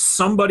 but it's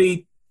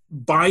somebody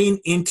buying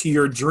into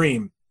your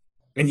dream,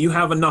 and you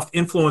have enough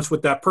influence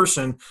with that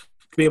person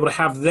to be able to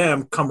have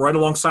them come right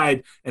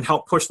alongside and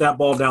help push that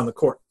ball down the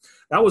court.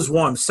 That was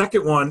one. The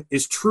second one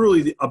is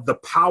truly the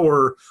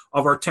power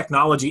of our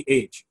technology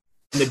age.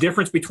 And the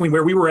difference between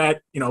where we were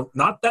at,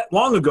 not that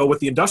long ago with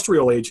the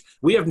industrial age,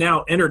 we have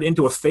now entered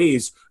into a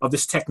phase of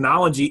this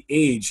technology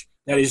age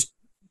that is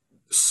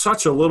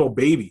such a little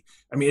baby.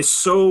 I mean, it's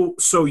so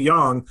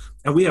young,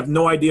 and we have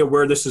no idea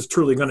where this is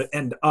truly going to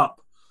end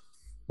up.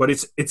 But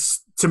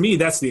it's to me,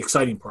 that's the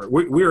exciting part.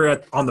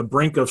 We're on the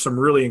brink of some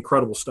really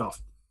incredible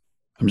stuff.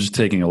 I'm just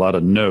taking a lot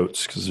of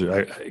notes because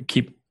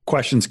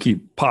questions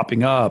keep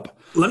popping up.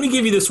 Let me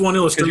give you this one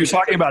illustration. You're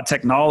talking about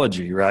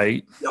technology,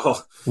 right?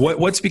 Oh.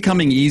 What's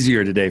becoming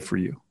easier today for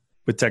you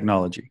with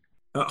technology?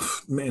 Oh,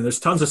 man,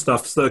 there's tons of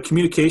stuff. It's the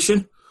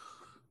communication,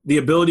 the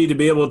ability to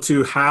be able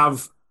to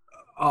have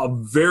a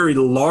very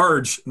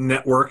large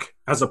network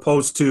as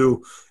opposed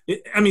to,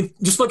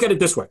 just look at it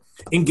this way.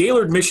 In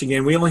Gaylord,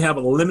 Michigan, we only have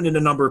a limited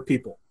number of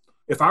people.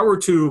 If I were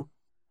to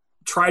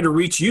try to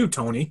reach you,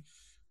 Tony,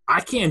 I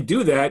can't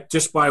do that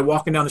just by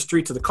walking down the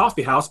street to the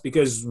coffee house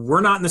because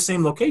we're not in the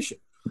same location.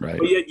 Right.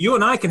 But yet you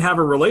and I can have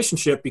a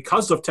relationship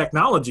because of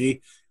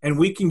technology, and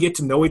we can get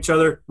to know each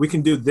other. We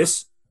can do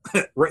this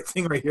right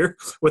thing right here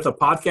with a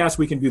podcast.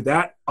 We can do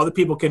that. Other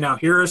people can now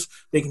hear us.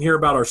 They can hear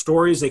about our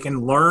stories. They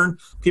can learn.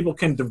 People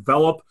can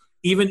develop,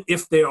 even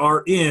if they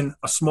are in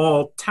a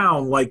small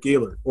town like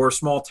Gaylord or a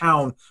small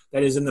town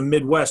that is in the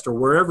Midwest or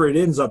wherever it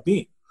ends up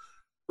being.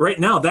 Right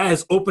now, that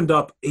has opened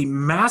up a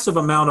massive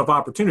amount of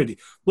opportunity.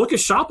 Look at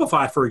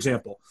Shopify, for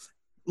example.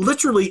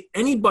 Literally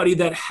anybody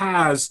that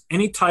has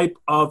any type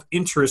of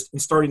interest in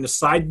starting a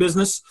side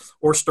business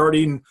or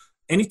starting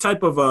any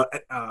type of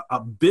a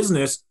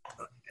business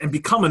and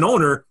become an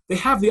owner, they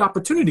have the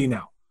opportunity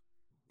now.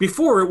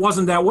 Before, it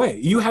wasn't that way.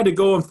 You had to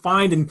go and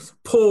find and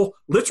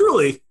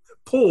literally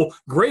pull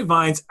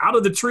grapevines out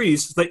of the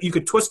trees so that you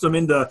could twist them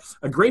into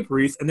a grape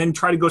wreath and then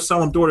try to go sell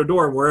them door to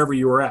door wherever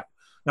you were at.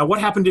 Now, what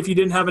happened if you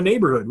didn't have a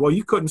neighborhood? Well,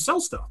 you couldn't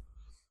sell stuff.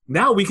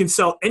 Now we can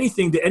sell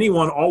anything to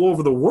anyone all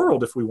over the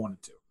world if we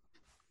wanted to.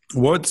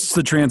 What's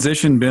the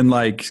transition been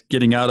like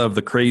getting out of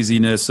the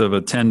craziness of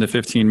a $10 to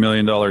 $15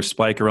 million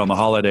spike around the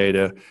holiday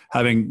to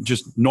having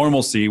just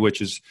normalcy, which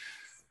is,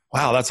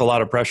 wow, that's a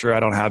lot of pressure I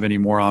don't have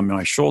anymore on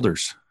my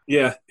shoulders.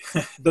 Yeah.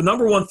 The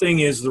number one thing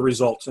is the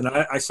results. And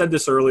I said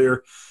this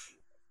earlier.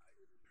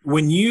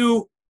 When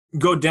you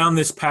go down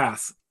this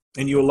path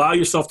and you allow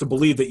yourself to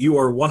believe that you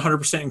are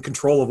 100% in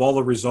control of all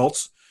the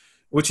results,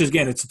 which is,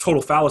 again, it's a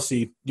total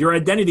fallacy, your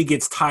identity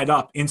gets tied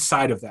up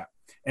inside of that.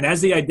 And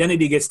as the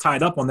identity gets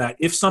tied up on that,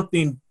 if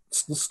something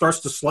starts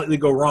to slightly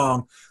go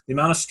wrong, the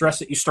amount of stress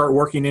that you start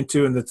working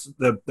into and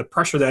the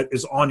pressure that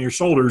is on your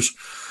shoulders,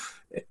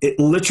 it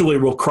literally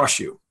will crush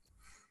you.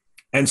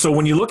 And so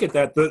when you look at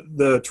that,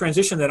 the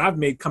transition that I've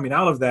made coming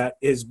out of that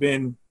has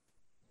been,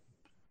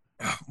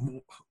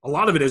 a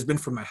lot of it has been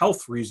for my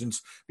health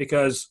reasons,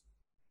 because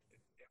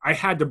I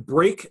had to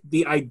break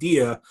the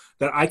idea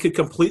that I could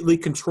completely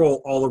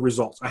control all the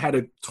results. I had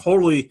to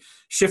totally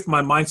shift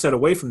my mindset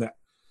away from that.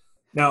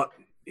 Now,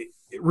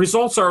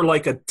 results are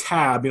like a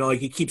tab,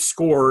 like you keep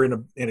score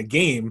in a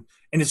game,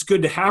 and it's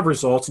good to have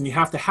results and you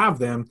have to have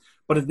them.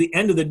 But at the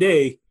end of the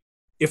day,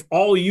 if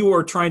all you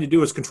are trying to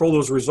do is control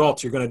those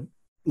results, you're going to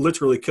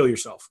literally kill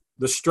yourself.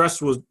 The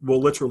stress will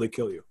literally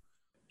kill you.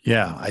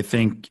 Yeah, I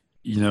think,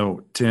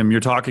 Tim, you're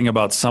talking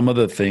about some of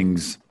the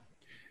things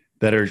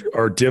that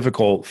are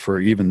difficult for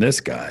even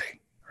this guy,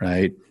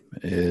 right?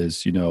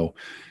 Is,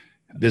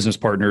 business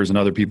partners and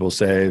other people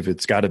say, if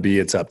it's got to be,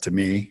 it's up to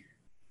me.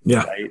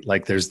 Yeah. Right?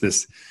 Like there's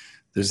this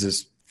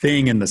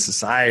thing in the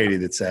society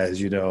that says,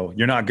 you're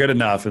not good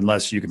enough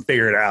unless you can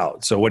figure it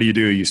out. So what do?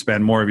 You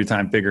spend more of your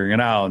time figuring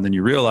it out. And then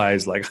you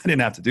realize, like, I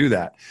didn't have to do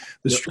that.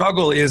 The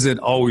struggle isn't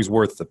always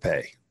worth the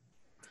pay.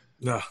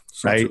 Yeah.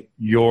 So right. True.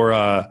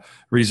 Your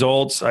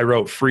results, I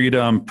wrote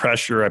freedom,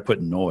 pressure, I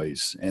put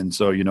noise. And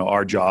so,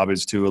 our job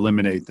is to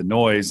eliminate the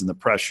noise and the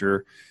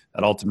pressure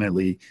that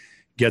ultimately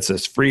gets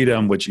us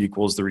freedom, which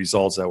equals the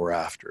results that we're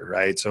after.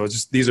 Right. So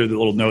these are the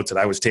little notes that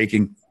I was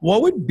taking.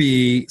 What would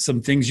be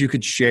some things you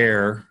could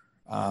share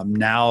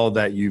now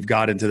that you've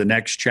got into the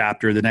next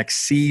chapter, the next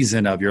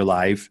season of your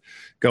life,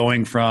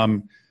 going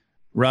from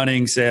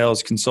running,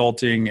 sales,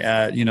 consulting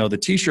at, the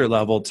t-shirt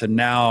level to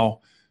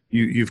now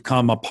you've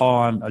come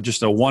upon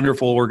just a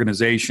wonderful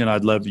organization.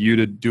 I'd love you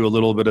to do a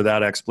little bit of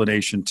that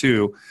explanation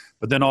too,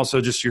 but then also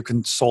just your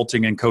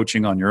consulting and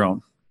coaching on your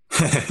own.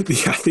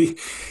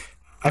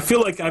 I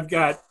feel like I've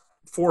got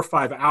 4 or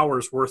 5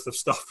 hours worth of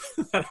stuff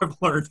that I've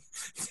learned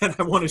that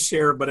I want to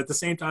share. But at the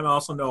same time, I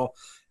also know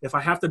if I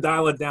have to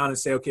dial it down and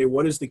say, okay,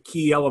 what is the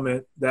key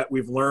element that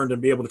we've learned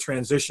and be able to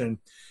transition?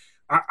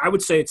 I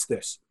would say it's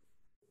this.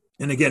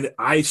 And again,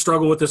 I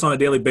struggle with this on a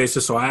daily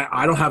basis, so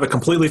I don't have it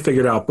completely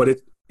figured out, but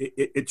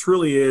it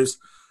truly is.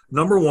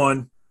 Number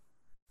one,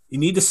 you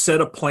need to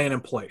set a plan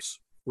in place.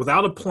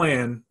 Without a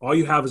plan, all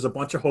you have is a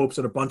bunch of hopes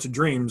and a bunch of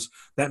dreams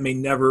that may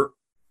never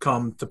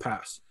come to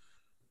pass.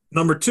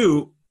 Number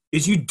two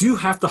is you do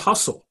have to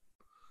hustle.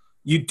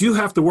 You do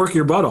have to work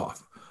your butt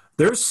off.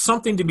 There's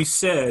something to be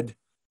said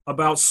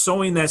about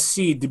sowing that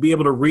seed to be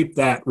able to reap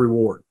that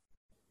reward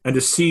and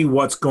to see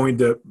what's going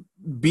to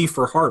be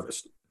for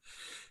harvest.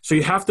 So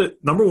you have to,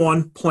 number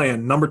one,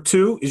 plan. Number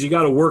two is you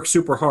got to work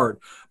super hard.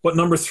 But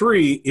number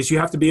three is you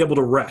have to be able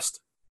to rest.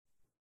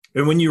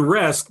 And when you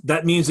rest,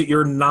 that means that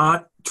you're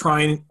not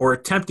trying or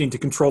attempting to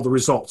control the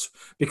results,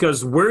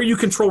 because where you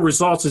control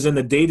results is in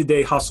the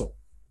day-to-day hustle.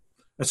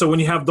 And so when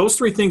you have those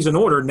three things in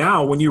order,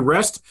 now when you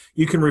rest,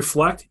 you can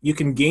reflect, you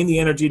can gain the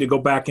energy to go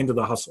back into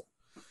the hustle.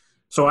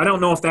 So I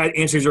don't know if that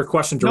answers your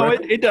question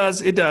directly. No, it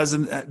does. It does.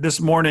 And this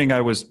morning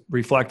I was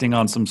reflecting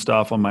on some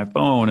stuff on my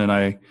phone, and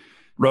I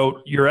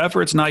wrote, your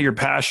efforts, not your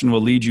passion,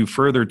 will lead you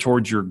further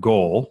towards your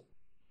goal.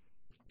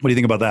 What do you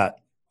think about that?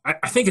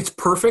 I think it's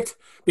perfect,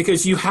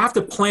 because you have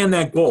to plan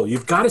that goal.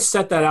 You've got to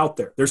set that out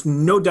there. There's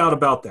no doubt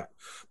about that.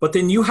 But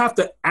then you have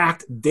to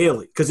act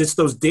daily, because it's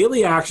those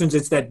daily actions,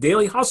 it's that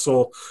daily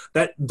hustle,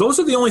 that those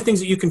are the only things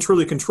that you can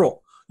truly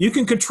control. You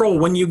can control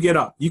when you get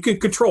up. You can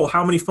control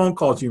how many phone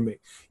calls you make.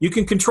 You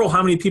can control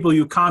how many people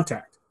you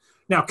contact.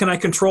 Now, can I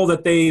control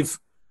that they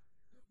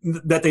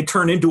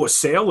turn into a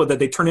sale or that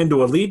they turn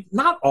into a lead?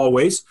 Not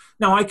always.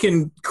 Now, I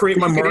can create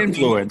my marketing.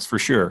 Influence, for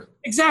sure.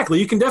 Exactly.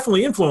 You can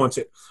definitely influence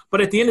it.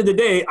 But at the end of the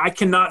day, I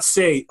cannot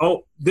say,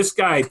 oh, this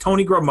guy,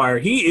 Tony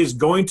Grubmeyer, he is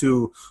going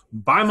to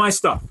buy my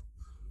stuff.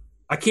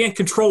 I can't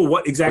control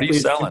what exactly what are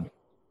you selling.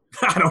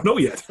 I don't know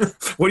yet.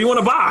 What do you want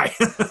to buy?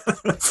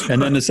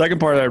 And then the second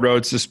part I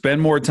wrote is to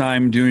spend more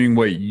time doing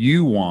what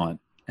you want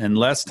and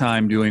less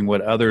time doing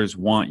what others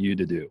want you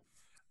to do.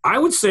 I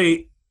would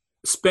say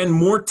spend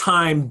more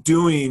time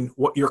doing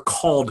what you're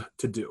called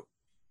to do.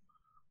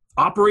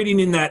 Operating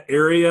in that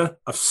area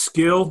of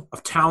skill,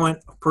 of talent,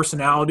 of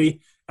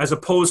personality, as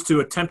opposed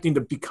to attempting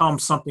to become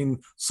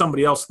something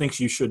somebody else thinks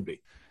you should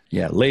be.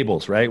 Yeah,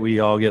 labels, right?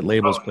 We all get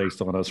labels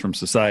placed on us from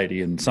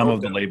society. And some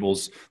of the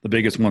labels, the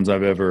biggest ones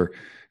I've ever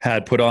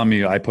had put on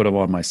me, I put them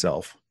on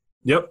myself.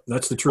 Yep,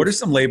 that's the truth. What are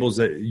some labels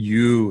that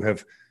you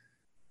have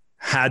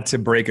had to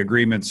break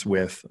agreements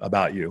with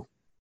about you?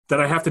 That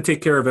I have to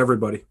take care of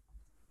everybody.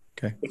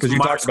 Okay, because you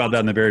talked about that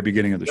in the very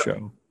beginning of the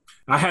show.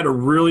 I had to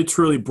really,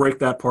 truly break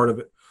that part of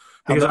it.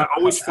 Because I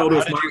always felt it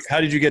was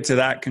how did you get to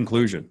that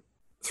conclusion?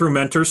 Through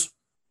mentors.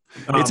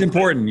 It's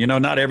important.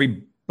 Not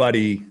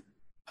everybody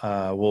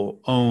will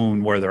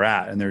own where they're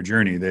at in their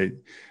journey.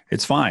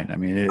 It's fine. I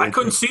mean, I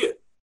couldn't see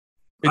it.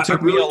 It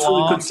took me a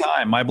long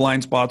time. My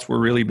blind spots were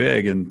really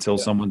big until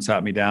someone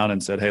sat me down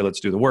and said, hey, let's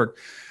do the work.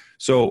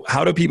 So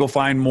how do people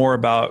find more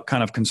about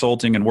kind of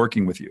consulting and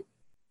working with you?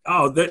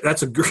 Oh,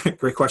 that's a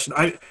great question.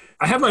 I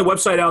have my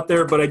website out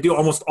there, but I do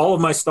almost all of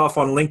my stuff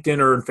on LinkedIn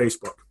or on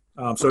Facebook.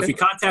 So if you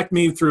contact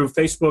me through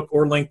Facebook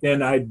or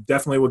LinkedIn, I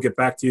definitely will get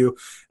back to you.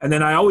 And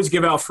then I always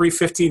give out free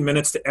 15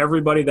 minutes to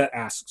everybody that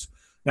asks.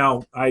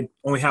 Now, I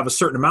only have a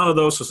certain amount of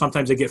those, so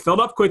sometimes they get filled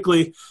up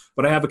quickly,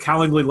 but I have a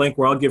Calendly link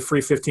where I'll give free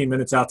 15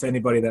 minutes out to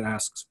anybody that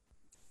asks.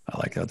 I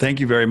like that.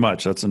 Thank you very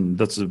much. That's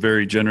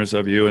very generous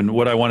of you. And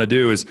what I want to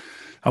do is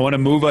I want to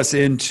move us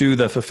into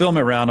the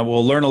fulfillment round, and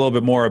we'll learn a little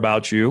bit more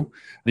about you.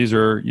 These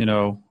are,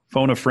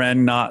 phone a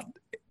friend, not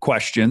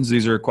questions.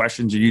 These are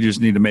questions you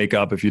just need to make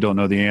up if you don't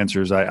know the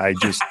answers. I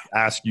just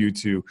ask you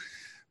to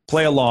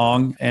play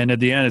along. And at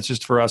the end, it's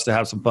just for us to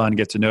have some fun,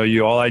 get to know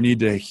you. All I need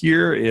to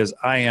hear is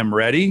I am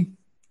ready.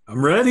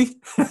 I'm ready.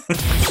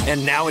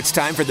 And now it's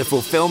time for the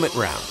fulfillment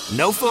round.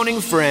 No phoning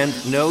friend,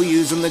 no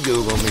using the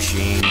Google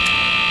machine,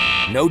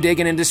 no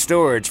digging into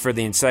storage for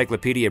the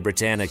Encyclopedia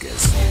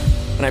Britannicas.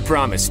 And I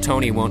promise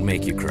Tony won't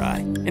make you cry.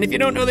 And if you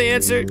don't know the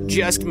answer,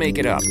 just make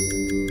it up.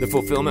 The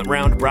fulfillment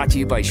round brought to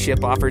you by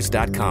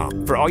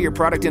shipoffers.com for all your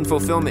product and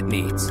fulfillment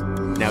needs.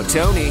 Now,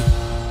 Tony,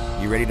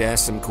 you ready to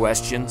ask some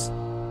questions?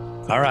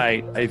 All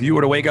right. If you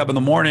were to wake up in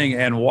the morning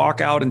and walk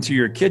out into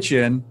your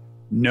kitchen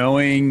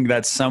knowing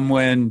that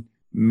someone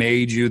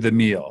made you the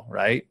meal,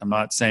 right? I'm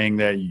not saying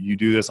that you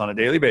do this on a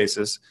daily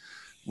basis.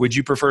 Would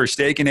you prefer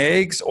steak and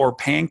eggs or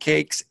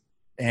pancakes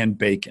and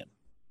bacon?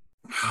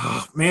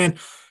 Oh, man.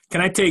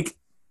 Can I take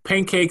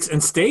pancakes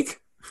and steak?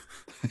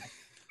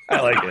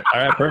 I like it.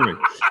 All right, perfect.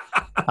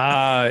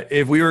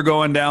 If we were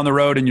going down the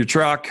road in your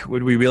truck,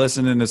 would we be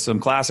listening to some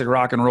classic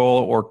rock and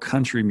roll or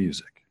country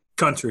music?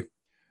 Country.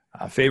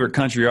 Favorite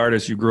country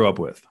artist you grew up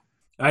with?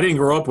 I didn't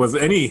grow up with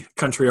any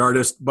country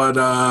artist, but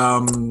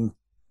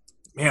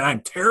man,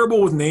 I'm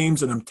terrible with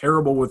names, and I'm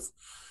terrible with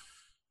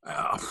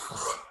I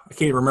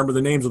can't even remember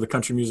the names of the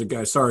country music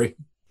guys. Sorry.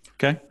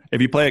 Okay. If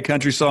you play a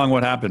country song,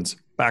 what happens?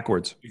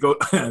 Backwards. You go,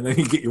 and then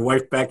you get your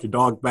wife back, your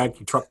dog back,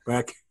 your truck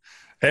back.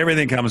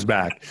 Everything comes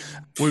back.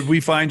 Would we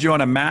find you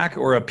on a Mac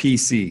or a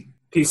PC?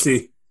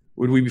 PC.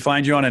 Would we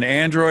find you on an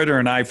Android or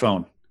an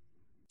iPhone?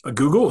 A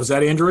Google? Is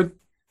that Android?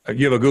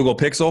 You have a Google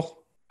Pixel?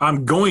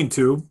 I'm going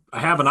to. I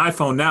have an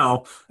iPhone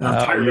now, and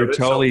I'm tired of it.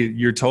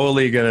 You're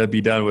totally going to be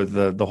done with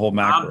the whole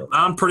Mac world.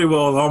 I'm pretty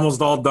well almost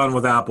all done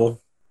with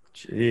Apple.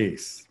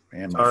 Jeez.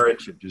 Man, my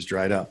friendship just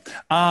dried up.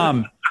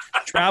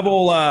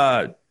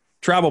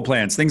 Travel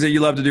plans, things that you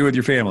love to do with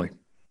your family.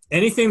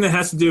 Anything that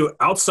has to do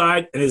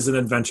outside and is an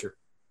adventure.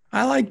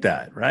 I like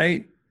that,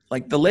 right?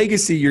 Like the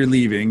legacy you're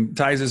leaving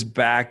ties us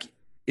back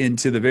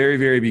into the very,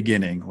 very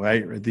beginning,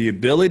 right? The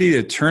ability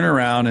to turn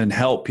around and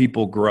help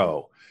people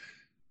grow.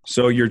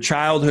 So your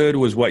childhood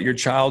was what your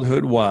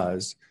childhood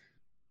was,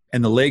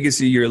 and the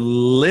legacy you're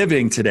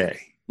living today.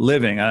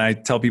 And I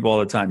tell people all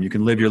the time, you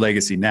can live your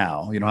legacy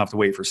now. You don't have to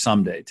wait for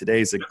someday. Today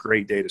is a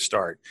great day to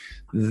start.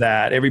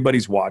 That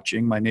everybody's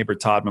watching. My neighbor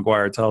Todd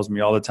McGuire tells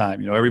me all the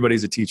time,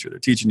 everybody's a teacher. They're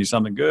teaching you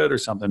something good or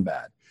something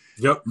bad.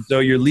 Yep. So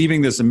you're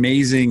leaving this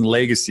amazing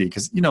legacy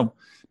because,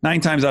 9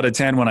 times out of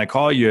 10, when I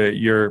call you,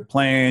 you're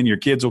playing, your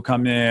kids will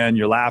come in,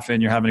 you're laughing,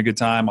 you're having a good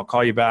time. I'll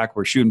call you back.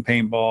 We're shooting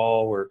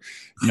paintball. We're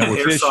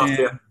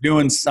fishing,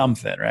 doing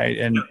something, right?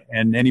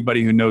 And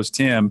anybody who knows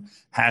Tim,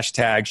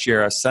 hashtag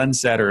share a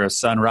sunset or a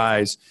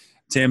sunrise.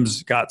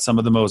 Tim's got some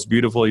of the most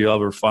beautiful you'll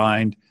ever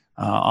find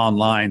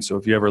online. So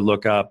if you ever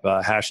look up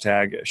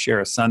hashtag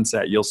share a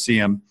sunset, you'll see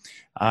him.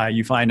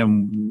 You find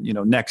him,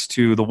 next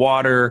to the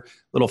water,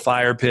 little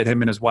fire pit,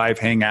 him and his wife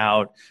hang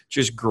out,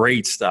 just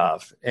great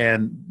stuff.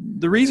 And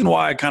the reason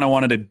why I kind of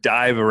wanted to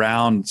dive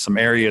around some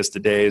areas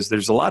today is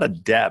there's a lot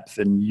of depth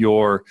in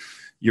your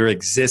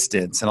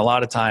existence. And a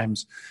lot of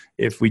times,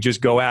 if we just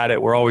go at it,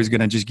 we're always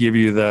going to just give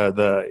you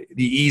the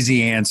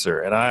easy answer.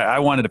 And I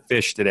wanted to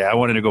fish today. I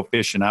wanted to go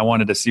fishing. I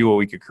wanted to see what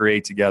we could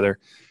create together.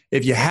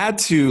 If you had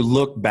to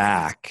look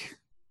back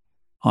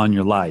on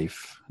your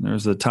life,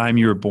 there's a time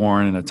you were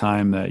born and a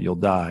time that you'll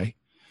die.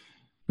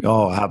 We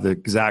all have the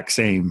exact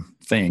same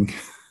thing.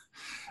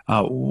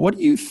 What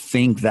do you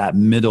think that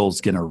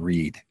middle's going to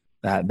read?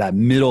 That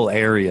middle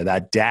area,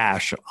 that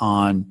dash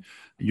on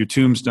your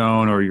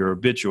tombstone or your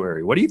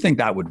obituary. What do you think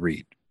that would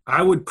read?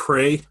 I would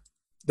pray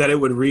that it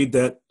would read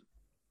that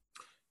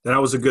I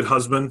was a good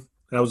husband,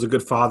 that I was a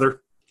good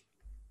father,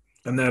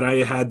 and that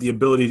I had the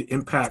ability to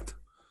impact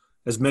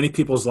as many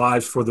people's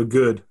lives for the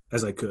good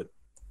as I could.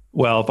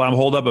 Well, if I'm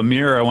hold up a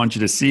mirror, I want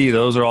you to see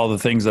those are all the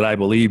things that I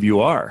believe you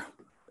are,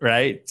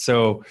 right?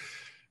 So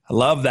I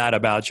love that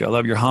about you. I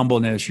love your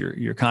humbleness,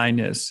 your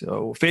kindness.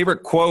 So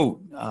favorite quote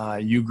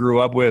you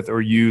grew up with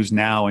or use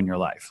now in your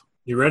life?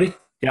 You ready?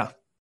 Yeah.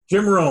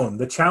 Jim Rohn,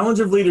 the challenge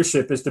of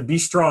leadership is to be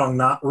strong,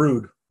 not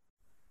rude.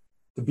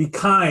 To be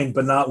kind,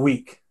 but not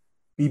weak.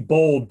 Be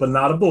bold, but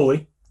not a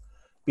bully.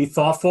 Be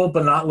thoughtful,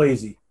 but not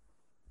lazy.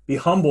 Be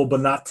humble, but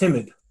not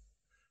timid.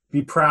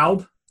 Be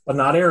proud, but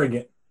not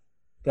arrogant.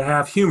 To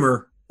have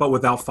humor, but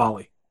without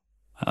folly.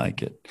 I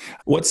like it.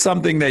 What's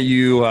something that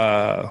you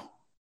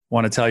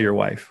want to tell your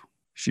wife?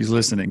 She's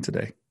listening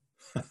today.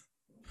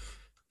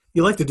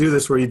 You like to do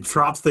this where you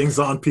drop things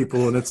on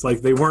people and it's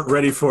like they weren't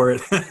ready for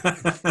it.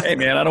 Hey,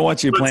 man, I don't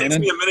want you planning. It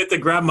takes me a minute to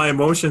grab my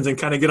emotions and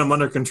kind of get them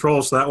under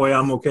control so that way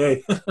I'm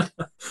okay.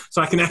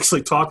 So I can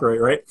actually talk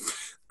right?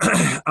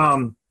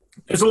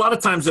 There's a lot of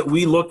times that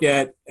we look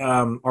at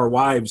our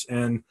wives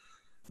and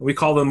we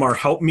call them our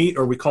helpmeet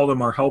or we call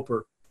them our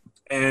helper.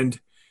 And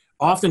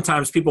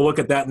oftentimes people look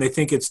at that and they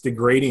think it's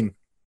degrading.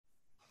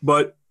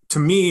 But to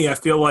me, I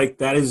feel like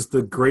that is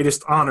the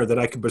greatest honor that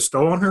I could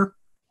bestow on her,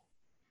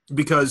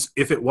 because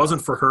if it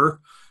wasn't for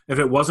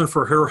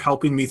her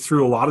helping me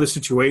through a lot of the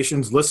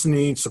situations,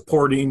 listening,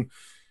 supporting,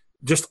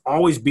 just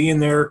always being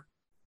there,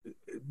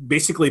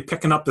 basically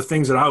picking up the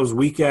things that I was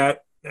weak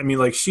at. I mean,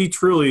 like, she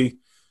truly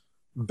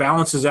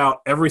balances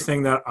out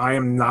everything that I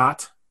am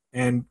not.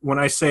 And when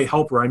I say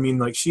helper, I mean,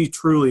 like, she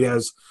truly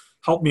has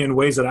helped me in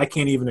ways that I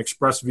can't even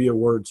express via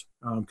words,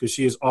 because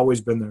she has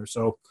always been there.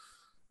 So,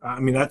 I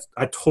mean,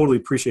 I totally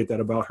appreciate that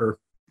about her.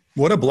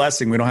 What a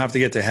blessing. We don't have to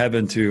get to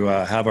heaven to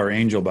have our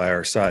angel by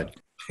our side.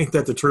 Ain't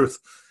that the truth?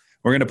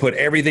 We're going to put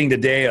everything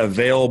today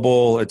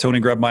available at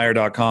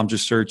TonyGrebmeyer.com.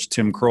 Just search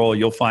Tim Kroll.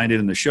 You'll find it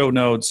in the show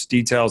notes,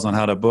 details on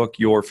how to book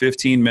your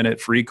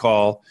 15-minute free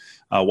call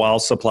while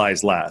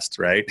supplies last,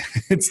 right?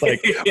 It's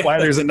like why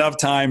there's enough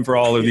time for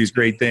all of these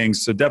great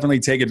things. So definitely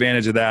take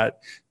advantage of that.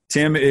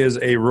 Tim is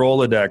a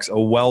Rolodex, a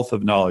wealth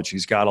of knowledge.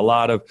 He's got a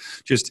lot of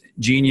just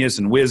genius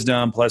and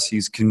wisdom. Plus,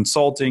 he's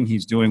consulting.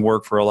 He's doing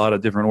work for a lot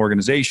of different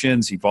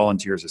organizations. He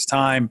volunteers his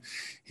time.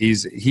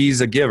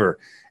 He's a giver.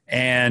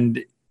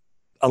 And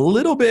a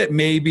little bit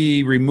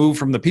maybe removed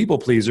from the people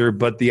pleaser,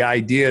 but the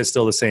idea is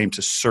still the same,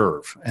 to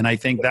serve. And I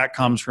think that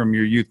comes from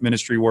your youth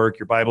ministry work,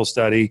 your Bible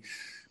study,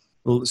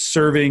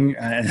 serving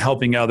and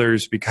helping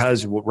others,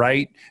 because,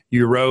 right,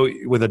 you wrote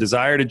with a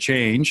desire to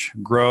change,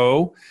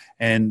 grow,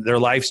 and their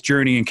life's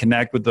journey, and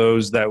connect with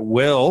those that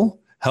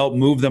will help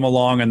move them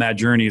along on that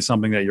journey is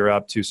something that you're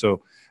up to.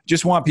 So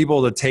just want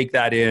people to take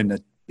that in, a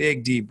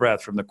big, deep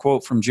breath from the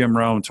quote from Jim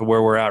Rohn to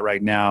where we're at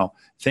right now.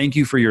 Thank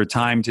you for your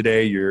time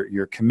today,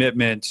 your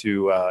commitment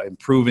to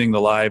improving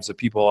the lives of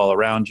people all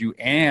around you,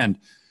 and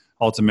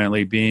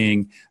ultimately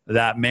being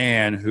that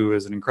man who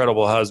is an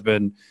incredible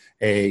husband,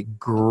 a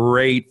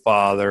great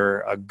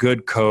father, a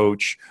good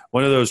coach,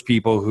 one of those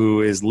people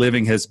who is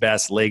living his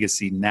best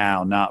legacy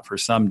now, not for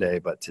someday,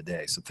 but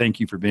today. So thank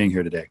you for being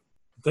here today.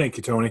 Thank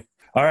you, Tony.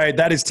 All right,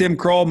 that is Tim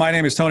Kroll. My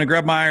name is Tony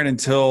Grebmeyer, and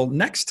until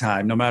next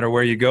time, no matter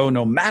where you go,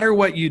 no matter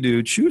what you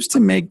do, choose to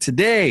make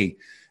today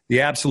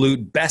the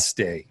absolute best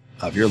day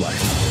of your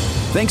life.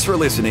 Thanks for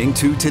listening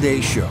to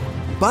today's show.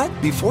 But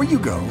before you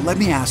go, let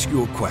me ask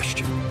you a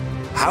question.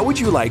 How would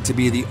you like to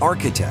be the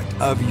architect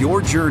of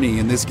your journey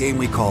in this game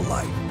we call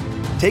life?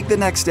 Take the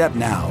next step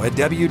now at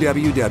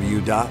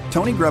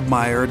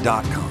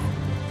www.TonyGrebmeyer.com.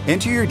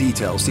 Enter your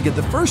details to get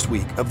the first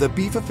week of the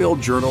Be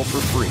Fulfilled Journal for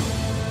free.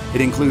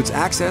 It includes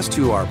access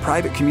to our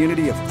private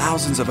community of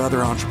thousands of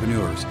other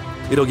entrepreneurs.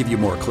 It'll give you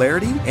more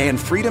clarity and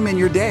freedom in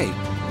your day,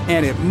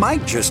 and it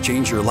might just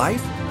change your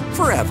life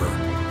forever.